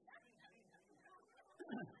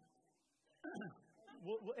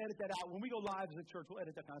 we'll edit that out. When we go live as a church, we'll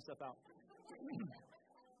edit that kind of stuff out.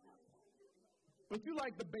 But you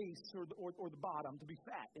like the base or the bottom to be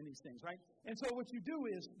fat in these things, right? And so what you do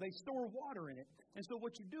is they store water in it. And so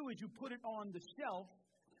what you do is you put it on the shelf,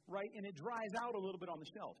 right, and it dries out a little bit on the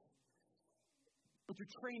shelf. But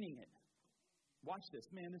you're training it. Watch this.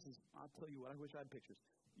 Man, I'll tell you what, I wish I had pictures.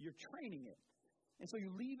 You're training it. And so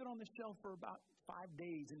you leave it on the shelf for about 5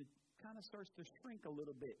 days, and it kind of starts to shrink a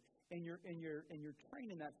little bit. And you're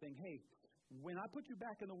training that thing. Hey, when I put you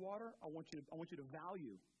back in the water, I want you to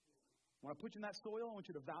value. When I put you in that soil, I want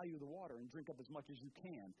you to value the water and drink up as much as you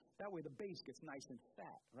can. That way the base gets nice and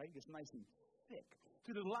fat, right? It gets nice and thick.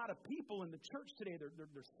 So there's a lot of people in the church today,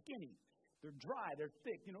 they're skinny. They're dry. They're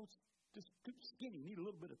thick. Just skinny, need a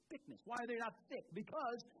little bit of thickness. Why are they not thick?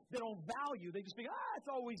 Because they don't value. They just think,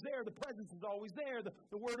 it's always there. The presence is always there.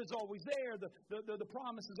 The word is always there. The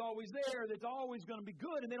promise is always there. It's always going to be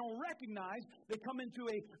good. And they don't recognize they come into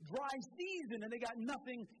a dry season and they got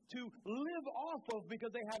nothing to live off of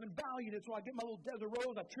because they haven't valued it. So I get my little desert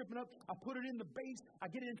rose, I trip it up, I put it in the base,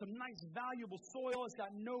 I get it in some nice valuable soil. It's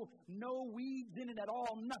got no weeds in it at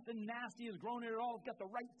all. Nothing nasty is grown in it at all. It's got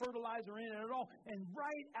the right fertilizer in it at all. And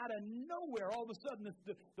right out of nowhere, all of a sudden,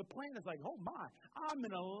 the plant is like, oh my, I'm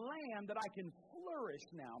in a land that I can flourish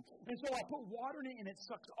now. And so I put water in it, and it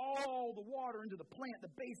sucks all the water into the plant. The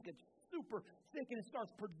base gets super thick, and it starts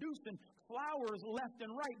producing flowers left and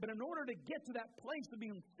right. But in order to get to that place of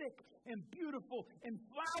being thick and beautiful and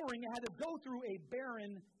flowering, it had to go through a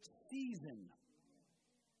barren season.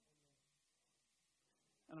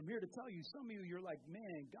 And I'm here to tell you, some of you're like,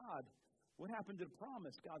 man, God, what happened to the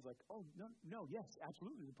promise? God's like, oh, no, yes,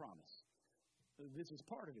 absolutely the promise. This is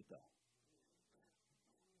part of it, though.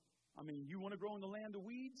 You want to grow in the land of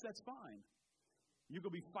weeds? That's fine. You're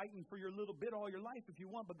going to be fighting for your little bit all your life if you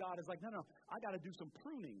want, but God is like, no, I got to do some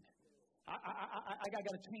pruning. I got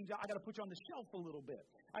to change. I got to put you on the shelf a little bit.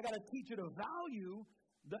 I got to teach you to value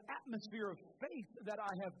the atmosphere of faith that I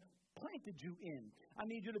have planted you in. I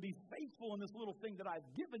need you to be faithful in this little thing that I've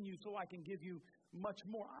given you so I can give you much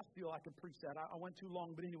more. I feel I could preach that. I went too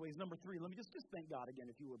long, but anyways, number 3, let me just thank God again,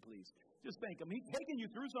 if you would, please. Just thank Him. He's taking you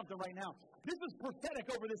through something right now. This is prophetic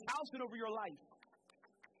over this house and over your life.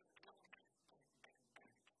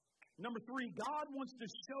 Number 3, God wants to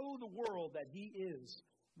show the world that He is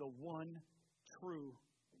the one true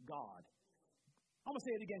God. I'm going to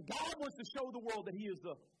say it again. God wants to show the world that He is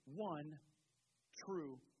the one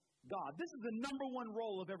true God. This is the number 1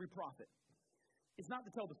 role of every prophet. It's not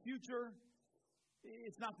to tell the future.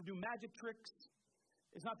 It's not to do magic tricks.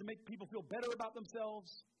 It's not to make people feel better about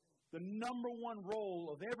themselves. The number 1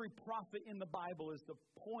 role of every prophet in the Bible is to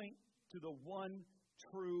point to the one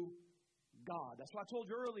true God. That's why I told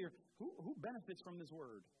you earlier, who benefits from this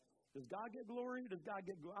word? Does God get glory? Does God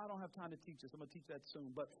get glory? I don't have time to teach this. I'm going to teach that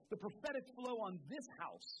soon. But the prophetic flow on this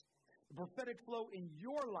house, the prophetic flow in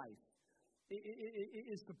your life,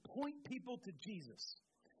 is to point people to Jesus.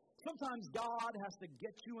 Sometimes God has to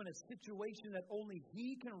get you in a situation that only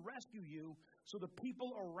He can rescue you so the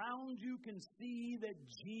people around you can see that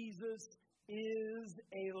Jesus is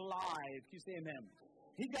alive. Can you say amen?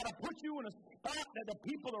 He's got to put you in a spot that the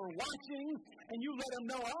people are watching, and you let them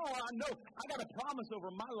know, I know, I got a promise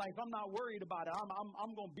over my life. I'm not worried about it.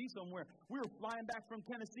 I'm going to be somewhere. We were flying back from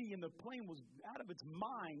Tennessee, and the plane was out of its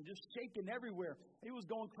mind, just shaking everywhere. It was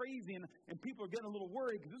going crazy, and people are getting a little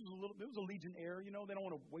worried because it was a Legion Air. They don't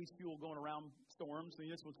want to waste fuel going around storms, so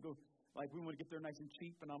you're supposed to go, like, we want to get there nice and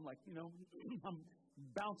cheap, and I'm like, I'm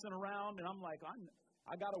bouncing around, and I'm like,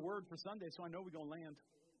 I got a word for Sunday, so I know we're going to land.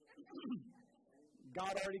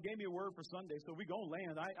 God already gave me a word for Sunday, so we're going to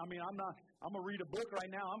land. I'm going to read a book right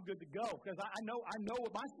now. I'm good to go because I know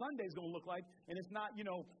what my Sunday is going to look like, and it's not,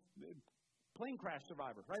 plane crash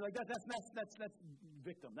survivor, right? Like that's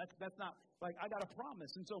victim. That's not, like, I got a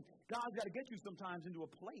promise. And so God's got to get you sometimes into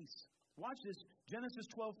a place. Watch this. Genesis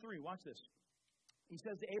 12:3. Watch this. He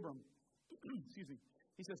says to Abram, excuse me,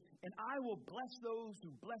 he says, and I will bless those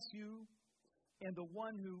who bless you, and the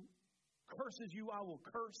one who curses you I will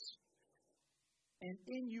curse. And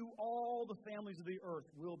in you, all the families of the earth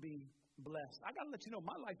will be blessed. I got to let you know,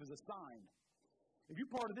 my life is a sign. If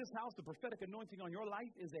you're part of this house, the prophetic anointing on your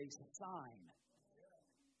life is a sign.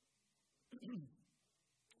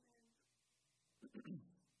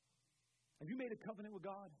 Have you made a covenant with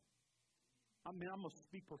God? I'm going to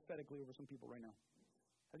speak prophetically over some people right now.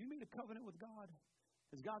 Have you made a covenant with God?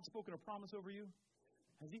 Has God spoken a promise over you?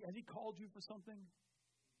 Has He called you for something?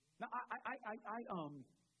 Now,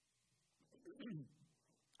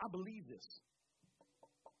 I believe this.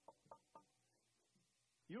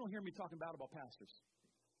 You don't hear me talking bad about pastors.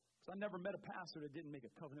 Because I never met a pastor that didn't make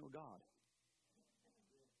a covenant with God.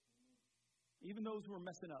 Even those who are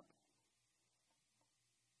messing up.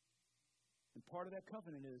 And part of that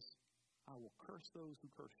covenant is, I will curse those who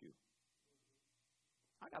curse you.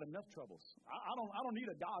 I got enough troubles. I don't need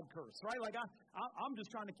a God curse, right? Like I'm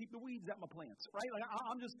just trying to keep the weeds at my plants, right? Like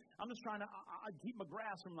I'm just trying to keep my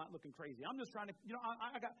grass from not looking crazy. I'm just trying to,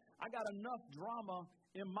 I got enough drama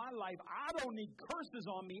in my life. I don't need curses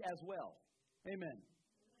on me as well. Amen.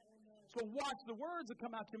 So watch the words that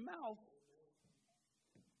come out your mouth,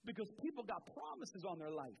 because people got promises on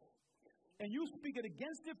their life, and you speak it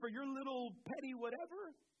against it for your little petty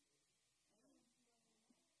whatever.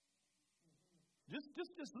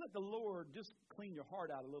 Just let the Lord just clean your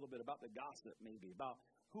heart out a little bit about the gossip, maybe, about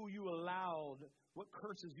who you allowed, what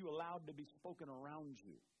curses you allowed to be spoken around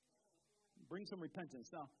you. Bring some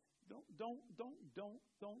repentance. Now, don't.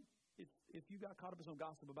 If you got caught up in some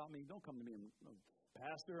gossip about me, don't come to me and,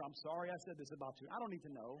 Pastor, I'm sorry I said this about you. I don't need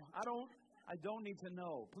to know. I don't need to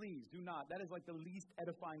know. Please do not. That is like the least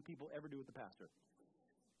edifying people ever do with the pastor.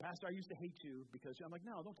 Pastor, I used to hate you because I'm like,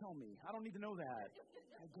 no, don't tell me. I don't need to know that.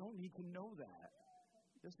 I don't need to know that.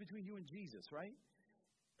 That's between you and Jesus, right?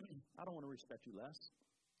 I don't want to respect you less.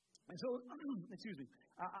 And so, excuse me,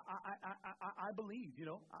 I believe,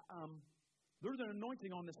 there's an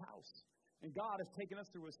anointing on this house. And God has taken us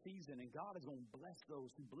through a season, and God is going to bless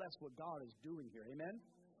those who bless what God is doing here. Amen?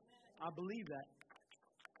 I believe that.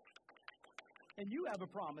 And you have a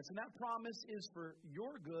promise, and that promise is for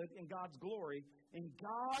your good and God's glory, and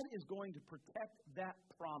God is going to protect that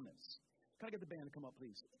promise. Can I get the band to come up,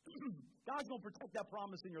 please? God's going to protect that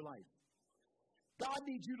promise in your life. God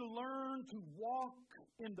needs you to learn to walk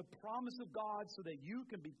in the promise of God so that you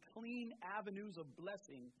can be clean avenues of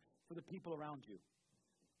blessing for the people around you.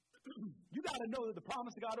 You got to know that the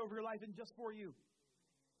promise of God over your life isn't just for you.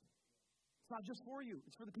 It's not just for you.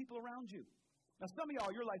 It's for the people around you. Now, some of y'all,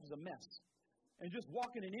 your life is a mess. And just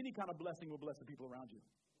walking in any kind of blessing will bless the people around you.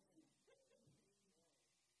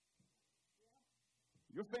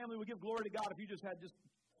 Your family would give glory to God if you just had just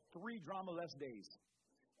 3 drama-less days.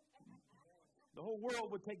 The whole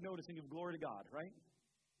world would take notice and give glory to God, right?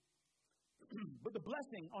 But the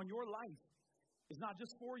blessing on your life is not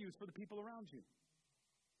just for you, it's for the people around you.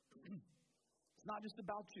 It's not just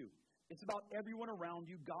about you. It's about everyone around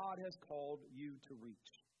you God has called you to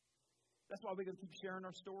reach. That's why we got to keep sharing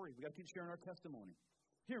our story. We got to keep sharing our testimony.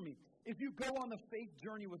 Hear me. If you go on the faith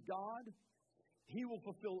journey with God, He will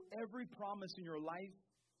fulfill every promise in your life,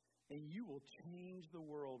 and you will change the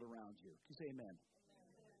world around you. Can you say amen?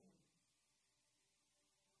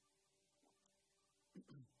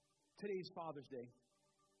 Today is Father's Day.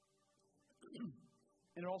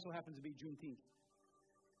 And it also happens to be Juneteenth.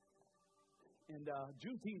 And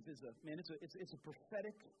Juneteenth is it's a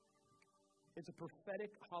prophetic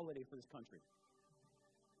holiday for this country.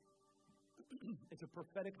 It's a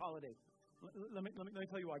prophetic holiday. Let me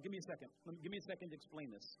tell you why. Give me a second. Give me a second to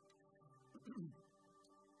explain this.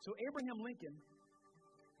 So Abraham Lincoln,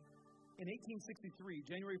 in 1863,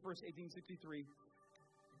 January 1st, 1863,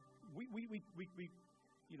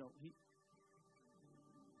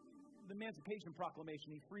 the Emancipation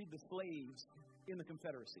Proclamation, he freed the slaves in the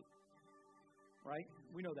Confederacy. Right?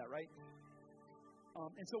 We know that, right?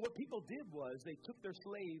 And so what people did was they took their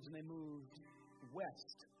slaves and they moved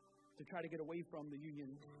west to try to get away from the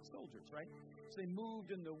Union soldiers, right? So they moved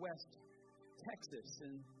into West Texas,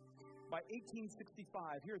 and by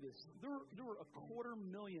 1865, hear this, there were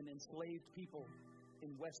 250,000 enslaved people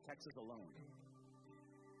in West Texas alone.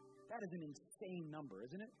 That is an insane number,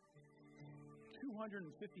 isn't it?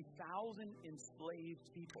 250,000 enslaved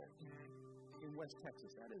people in West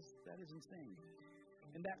Texas. That is insane.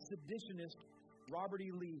 And that seditionist, Robert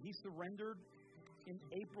E. Lee, he surrendered in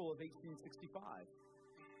April of 1865.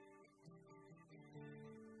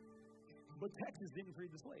 But Texas didn't free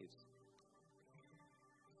the slaves.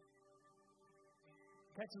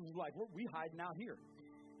 Texas was like, we hiding out here.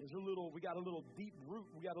 We got a little deep root,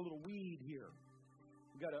 we got a little weed here.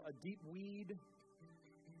 We got a deep weed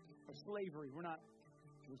of slavery. We're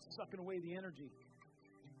sucking away the energy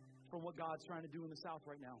from what God's trying to do in the South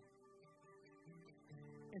right now.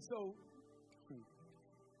 And so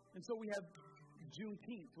we have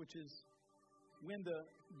Juneteenth, which is when the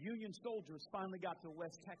Union soldiers finally got to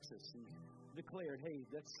West Texas and declared, hey,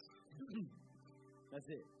 that's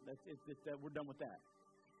it. We're done with that.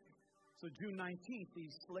 So June 19th,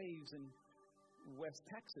 these slaves in West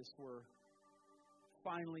Texas were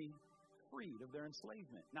finally freed of their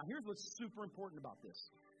enslavement. Now, here's what's super important about this.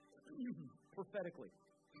 Prophetically,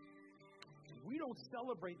 we don't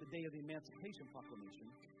celebrate the day of the Emancipation Proclamation.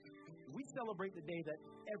 We celebrate the day that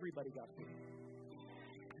everybody got free.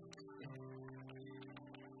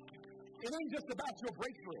 It ain't just about your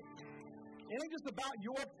breakthrough. It ain't just about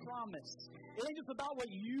your promise. It ain't just about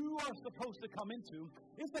what you are supposed to come into.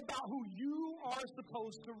 It's about who you are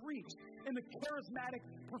supposed to reach. In the charismatic,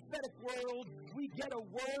 prophetic world, we get a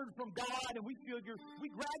word from God and we figure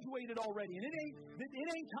we graduated already. And it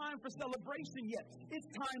ain't time for celebration yet. It's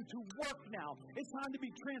time to work now. It's time to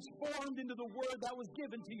be transformed into the word that was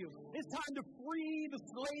given to you. It's time to free the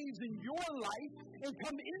slaves in your life and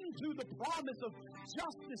come into the promise of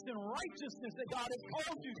justice and righteousness that God has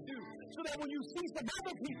called you to. So that when you see some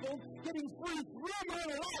other people getting free through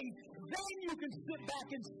your life, then you can sit back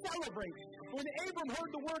and celebrate. When Abram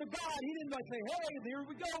heard the word of God, he didn't say, hey, here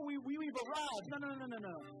we go, we've arrived.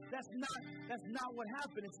 No. That's not what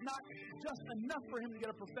happened. It's not just enough for him to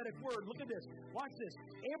get a prophetic word. Look at this. Watch this.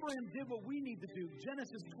 Abraham did what we need to do.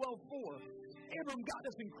 Genesis 12:4. Abram got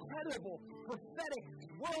this incredible prophetic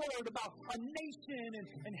word about a nation and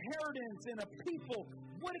inheritance and a people.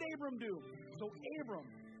 What did Abram do? So Abram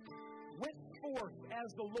went forth as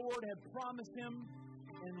the Lord had promised him,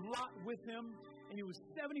 and Lot with him, and he was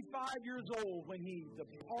 75 years old when he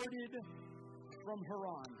departed from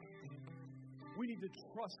Haran. We need to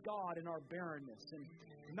trust God in our barrenness and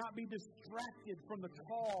not be distracted from the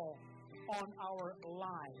call on our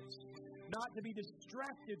lives, not to be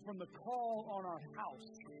distracted from the call on our house,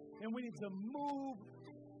 and we need to move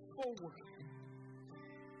forward.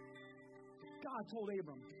 God told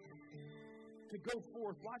Abram to go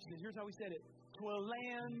forth, watch this, here's how he said it, to a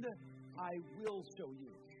land I will show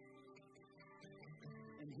you.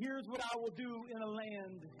 And here's what I will do in a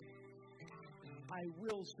land I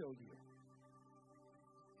will show you.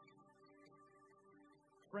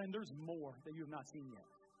 Friend, there's more that you have not seen yet.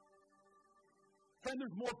 Friend,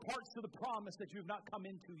 there's more parts to the promise that you have not come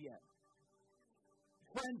into yet.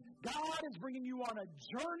 Friend, God is bringing you on a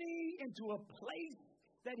journey into a place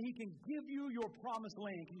that He can give you your promised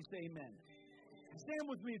land. Can you say amen? Stand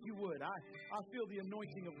with me if you would. I feel the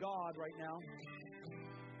anointing of God right now.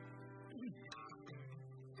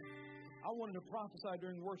 I wanted to prophesy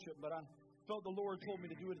during worship, but I felt the Lord told me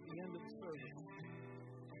to do it at the end of the service.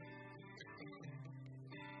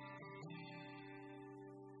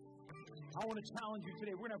 I want to challenge you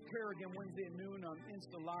today. We're going to have prayer again Wednesday at noon on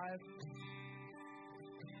Insta Live.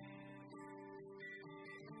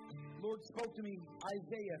 The Lord spoke to me,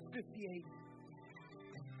 Isaiah 58,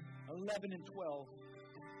 11 and 12.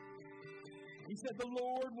 He said, the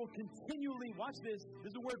Lord will continually, watch this,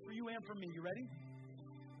 this is a word for you and for me. You ready?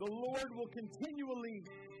 The Lord will continually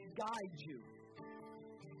guide you.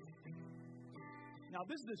 Now,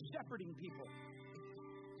 this is shepherding people.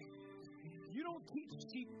 You don't teach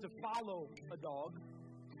sheep to follow a dog.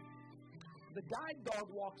 The guide dog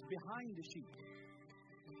walks behind the sheep.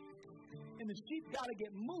 And the sheep got to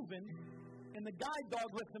get moving, and the guide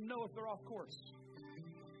dog lets them know if they're off course.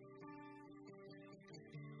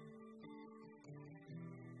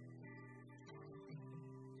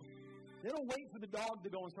 They don't wait for the dog to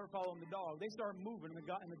go and start following the dog. They start moving,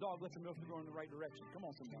 and the dog lets them know if they're going in the right direction. Come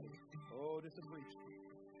on, somebody. Oh, this is preached.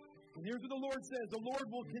 And here's what the Lord says. The Lord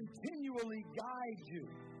will continually guide you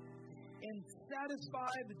and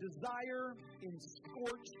satisfy the desire in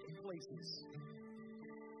scorched places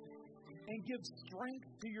and give strength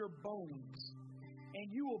to your bones.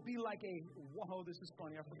 And you will be like a, whoa, this is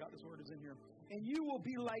funny. I forgot this word is in here. And you will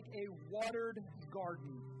be like a watered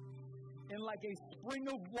garden and like a spring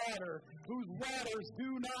of water whose waters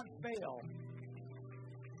do not fail.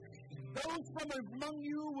 Those from among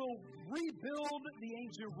you will rebuild the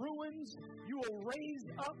ancient ruins. You will raise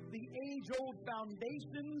up the age-old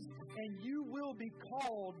foundations, and you will be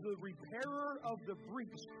called the repairer of the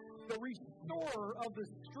breach, the restorer of the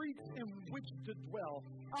streets in which to dwell.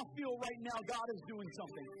 I feel right now God is doing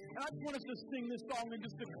something. And I just want us to sing this song and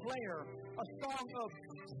just declare a song of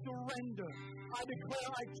surrender. I declare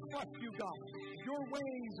I trust you, God. Your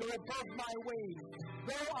ways are above my ways.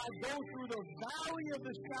 Though I go through the valley of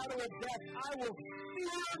the shadow of death, I will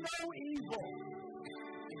fear no evil.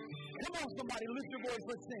 Come on, somebody, lift your voice,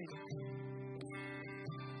 let's sing.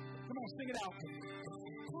 Come on, sing it out.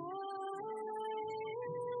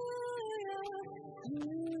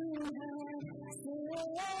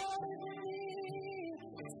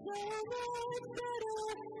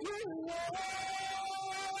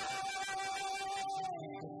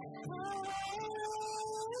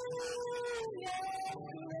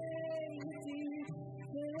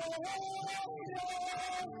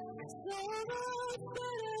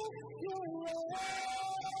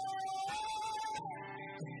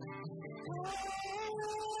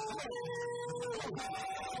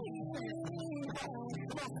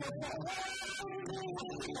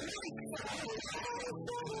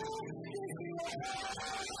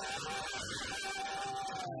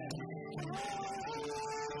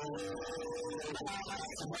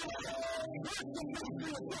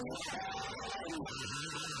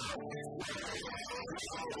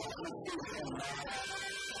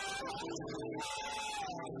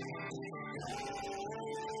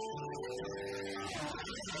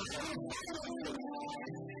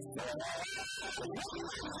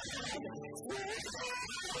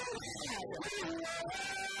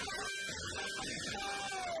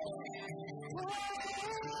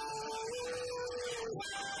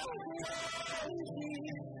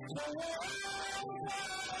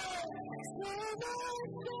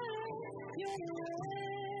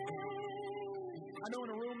 I know in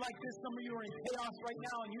a room like this, some of you are in chaos right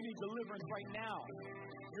now and you need deliverance right now.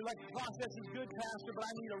 You're like, the process is good, Pastor, but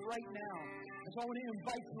I need it right now. And so I want to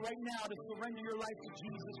invite you right now to surrender your life to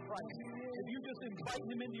Jesus Christ. If you just invite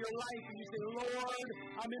Him into your life and you say, Lord,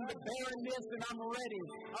 I'm in the barrenness and I'm ready.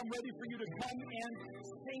 I'm ready for you to come and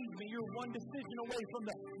save me. You're one decision away from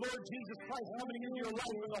the Lord Jesus Christ coming into your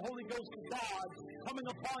life and the Holy Ghost of God coming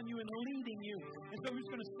upon you and leading you. And so we're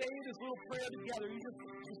just going to say this little prayer together. You just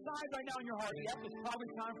decide right now in your heart, yep, it's probably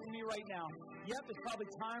time for me right now. Yep, it's probably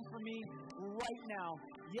time for me right now.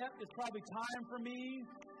 Yep, it's probably time for me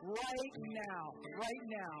right now. Right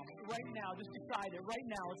now. Right now. Just decide it. Right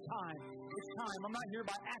now. It's time. It's time. I'm not here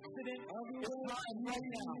by accident. It's time right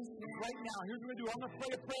now. Right now. Here's what we're going to do. I'm going to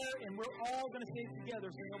pray a prayer, and we're all going to say it together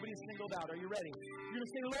so nobody's singled out. Are you ready? You're going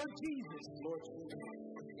to say, Lord Jesus,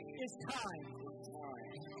 it's time.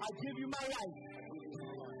 I give you my life.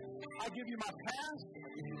 I give you my past.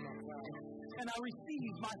 And I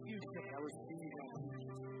receive my future.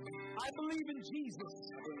 I believe in Jesus.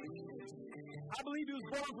 I believe He was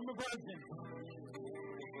born from a virgin.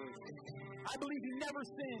 I believe He never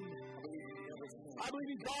sinned. I believe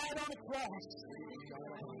He died on a cross.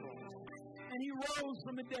 And He rose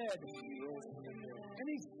from the dead. And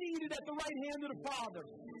He's seated at the right hand of the Father.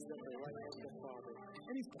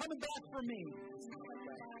 And He's coming back for me.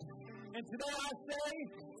 And today I say,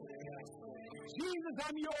 Jesus,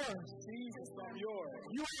 I'm yours. Jesus, I'm yours.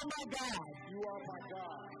 You are my God. You are my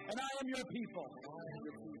God. And I am your people.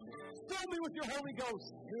 Fill me with your Holy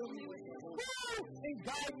Ghost. And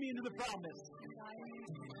guide me into the promise.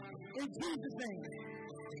 In Jesus' name.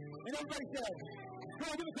 And everybody said, come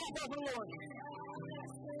on, give a clap for the Lord.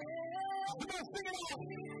 Come on, sing it out.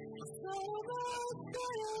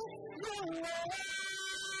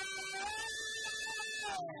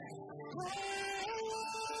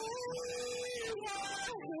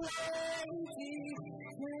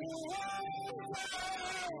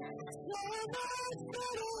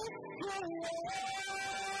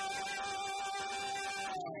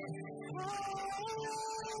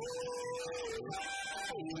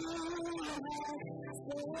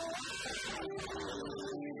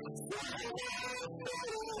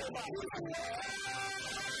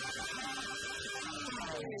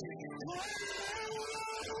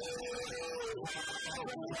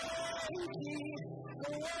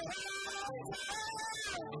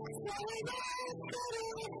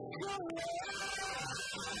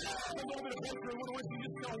 A little bit of pressure, a little bit, you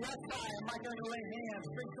just go right by. I'm not going to lay hands.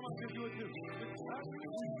 Someone's going to do it too.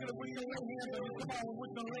 We're going to lay hands on you. Come on,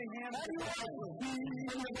 we're going to lay hands on you.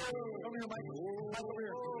 Over here, Mike. Mike, over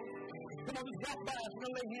here. Come on, just walk by us. We're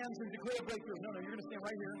going to lay hands and declare a breakthrough. No, you're going to stand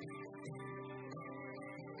right here.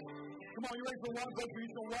 Come on, you ready for one breakthrough?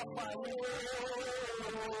 You're just going to walk by.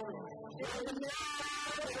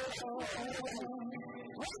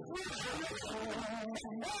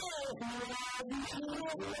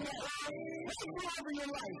 Over your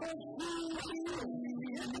life.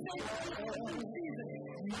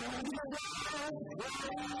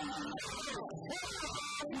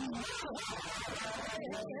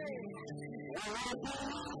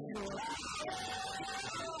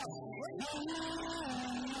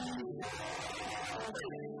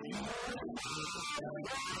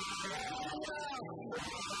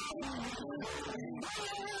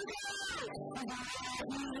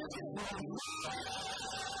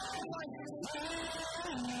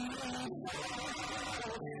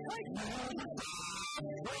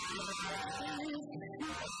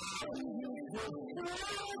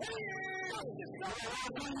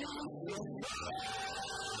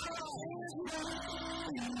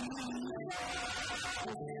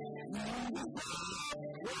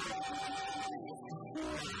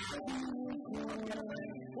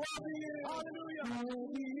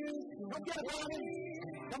 Come get it, Bobby.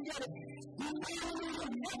 Come get it.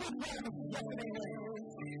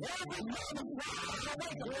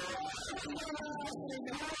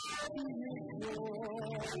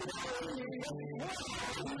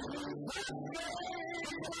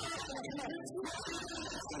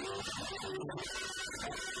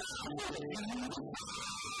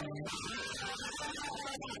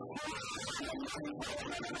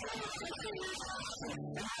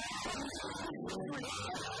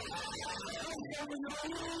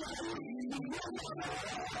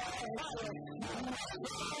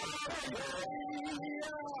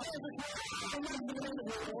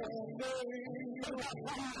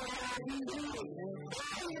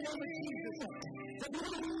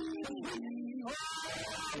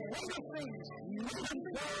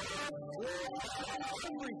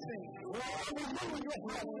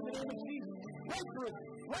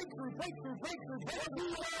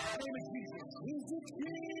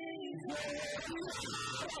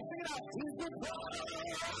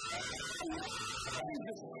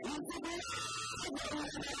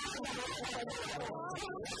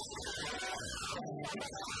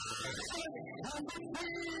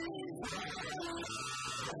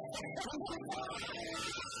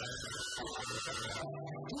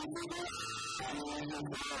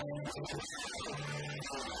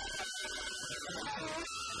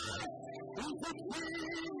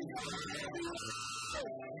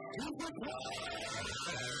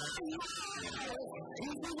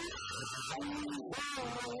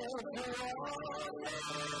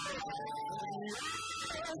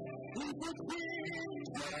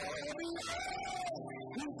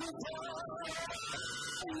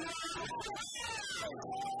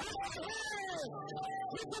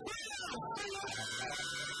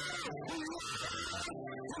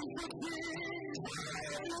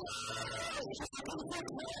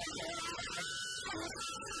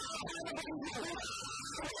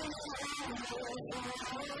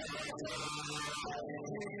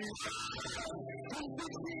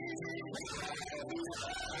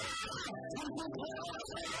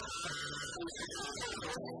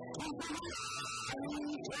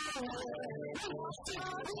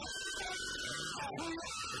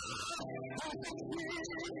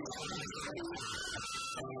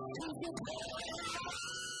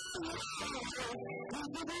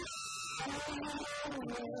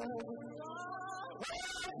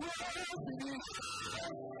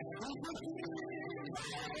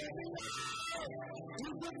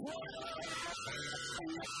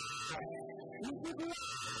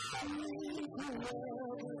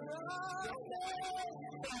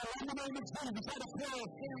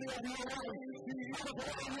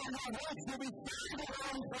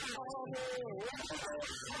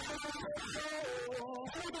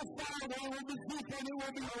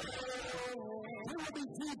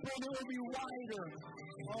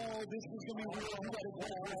 Oh, this is going to be real.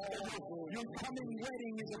 Your coming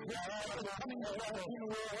wedding is a blessing. Your coming wedding is a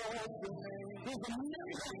blessing. There's a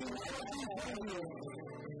miracle for you.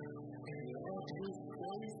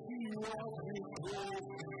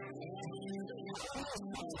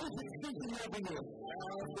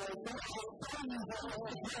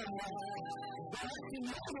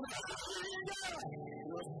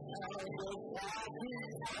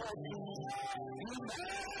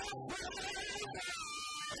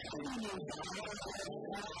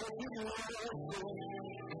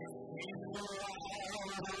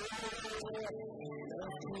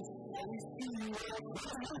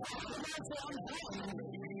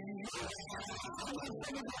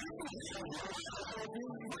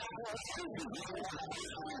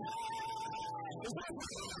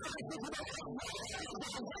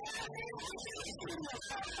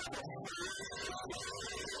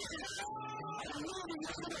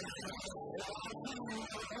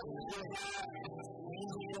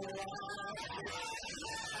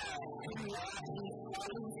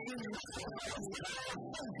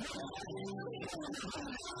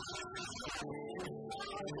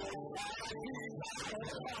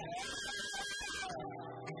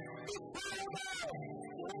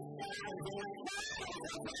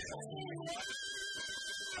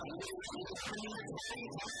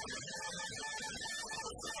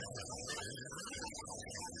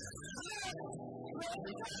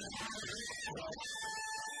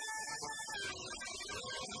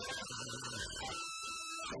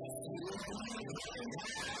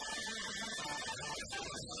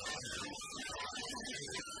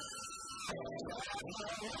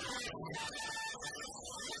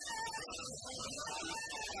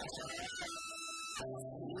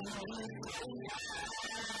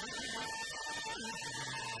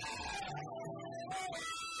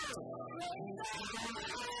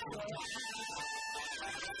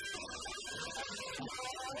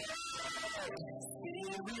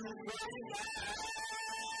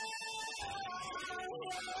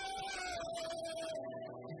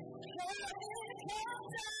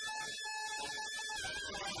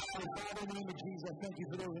 Father, in the name of Jesus, I thank you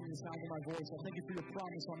for those in the sound of my voice. I thank you for your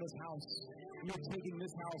promise on this house. You're taking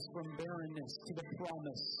this house from barrenness to the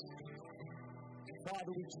promise.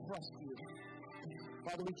 Father, we trust you.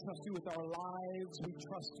 Father, we trust you with our lives. We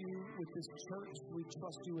trust you with this church. We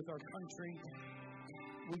trust you with our country.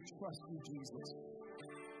 We trust you, Jesus.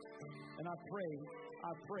 And I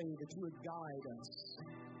pray that you would guide us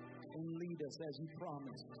and lead us as you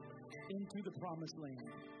promised into the promised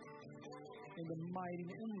land. In the mighty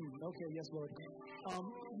name. Okay, yes, Lord.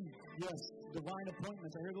 Yes, divine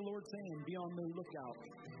appointments. I hear the Lord saying, be on the lookout.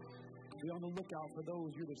 Be on the lookout for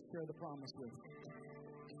those you're to share the promise with.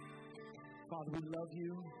 Father, we love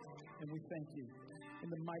you and we thank you. In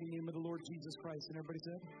the mighty name of the Lord Jesus Christ. And everybody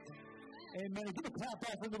said, amen. Give a clap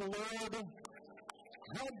back for the Lord.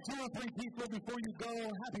 Hug 2 or 3 people before you go.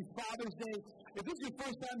 Happy Father's Day. If this is your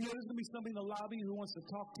first time here, there's going to be somebody in the lobby who wants to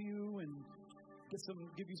talk to you and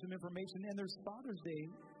give you some information. And there's Father's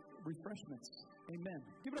Day refreshments. Amen.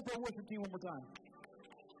 Give it up for our worship team one more time.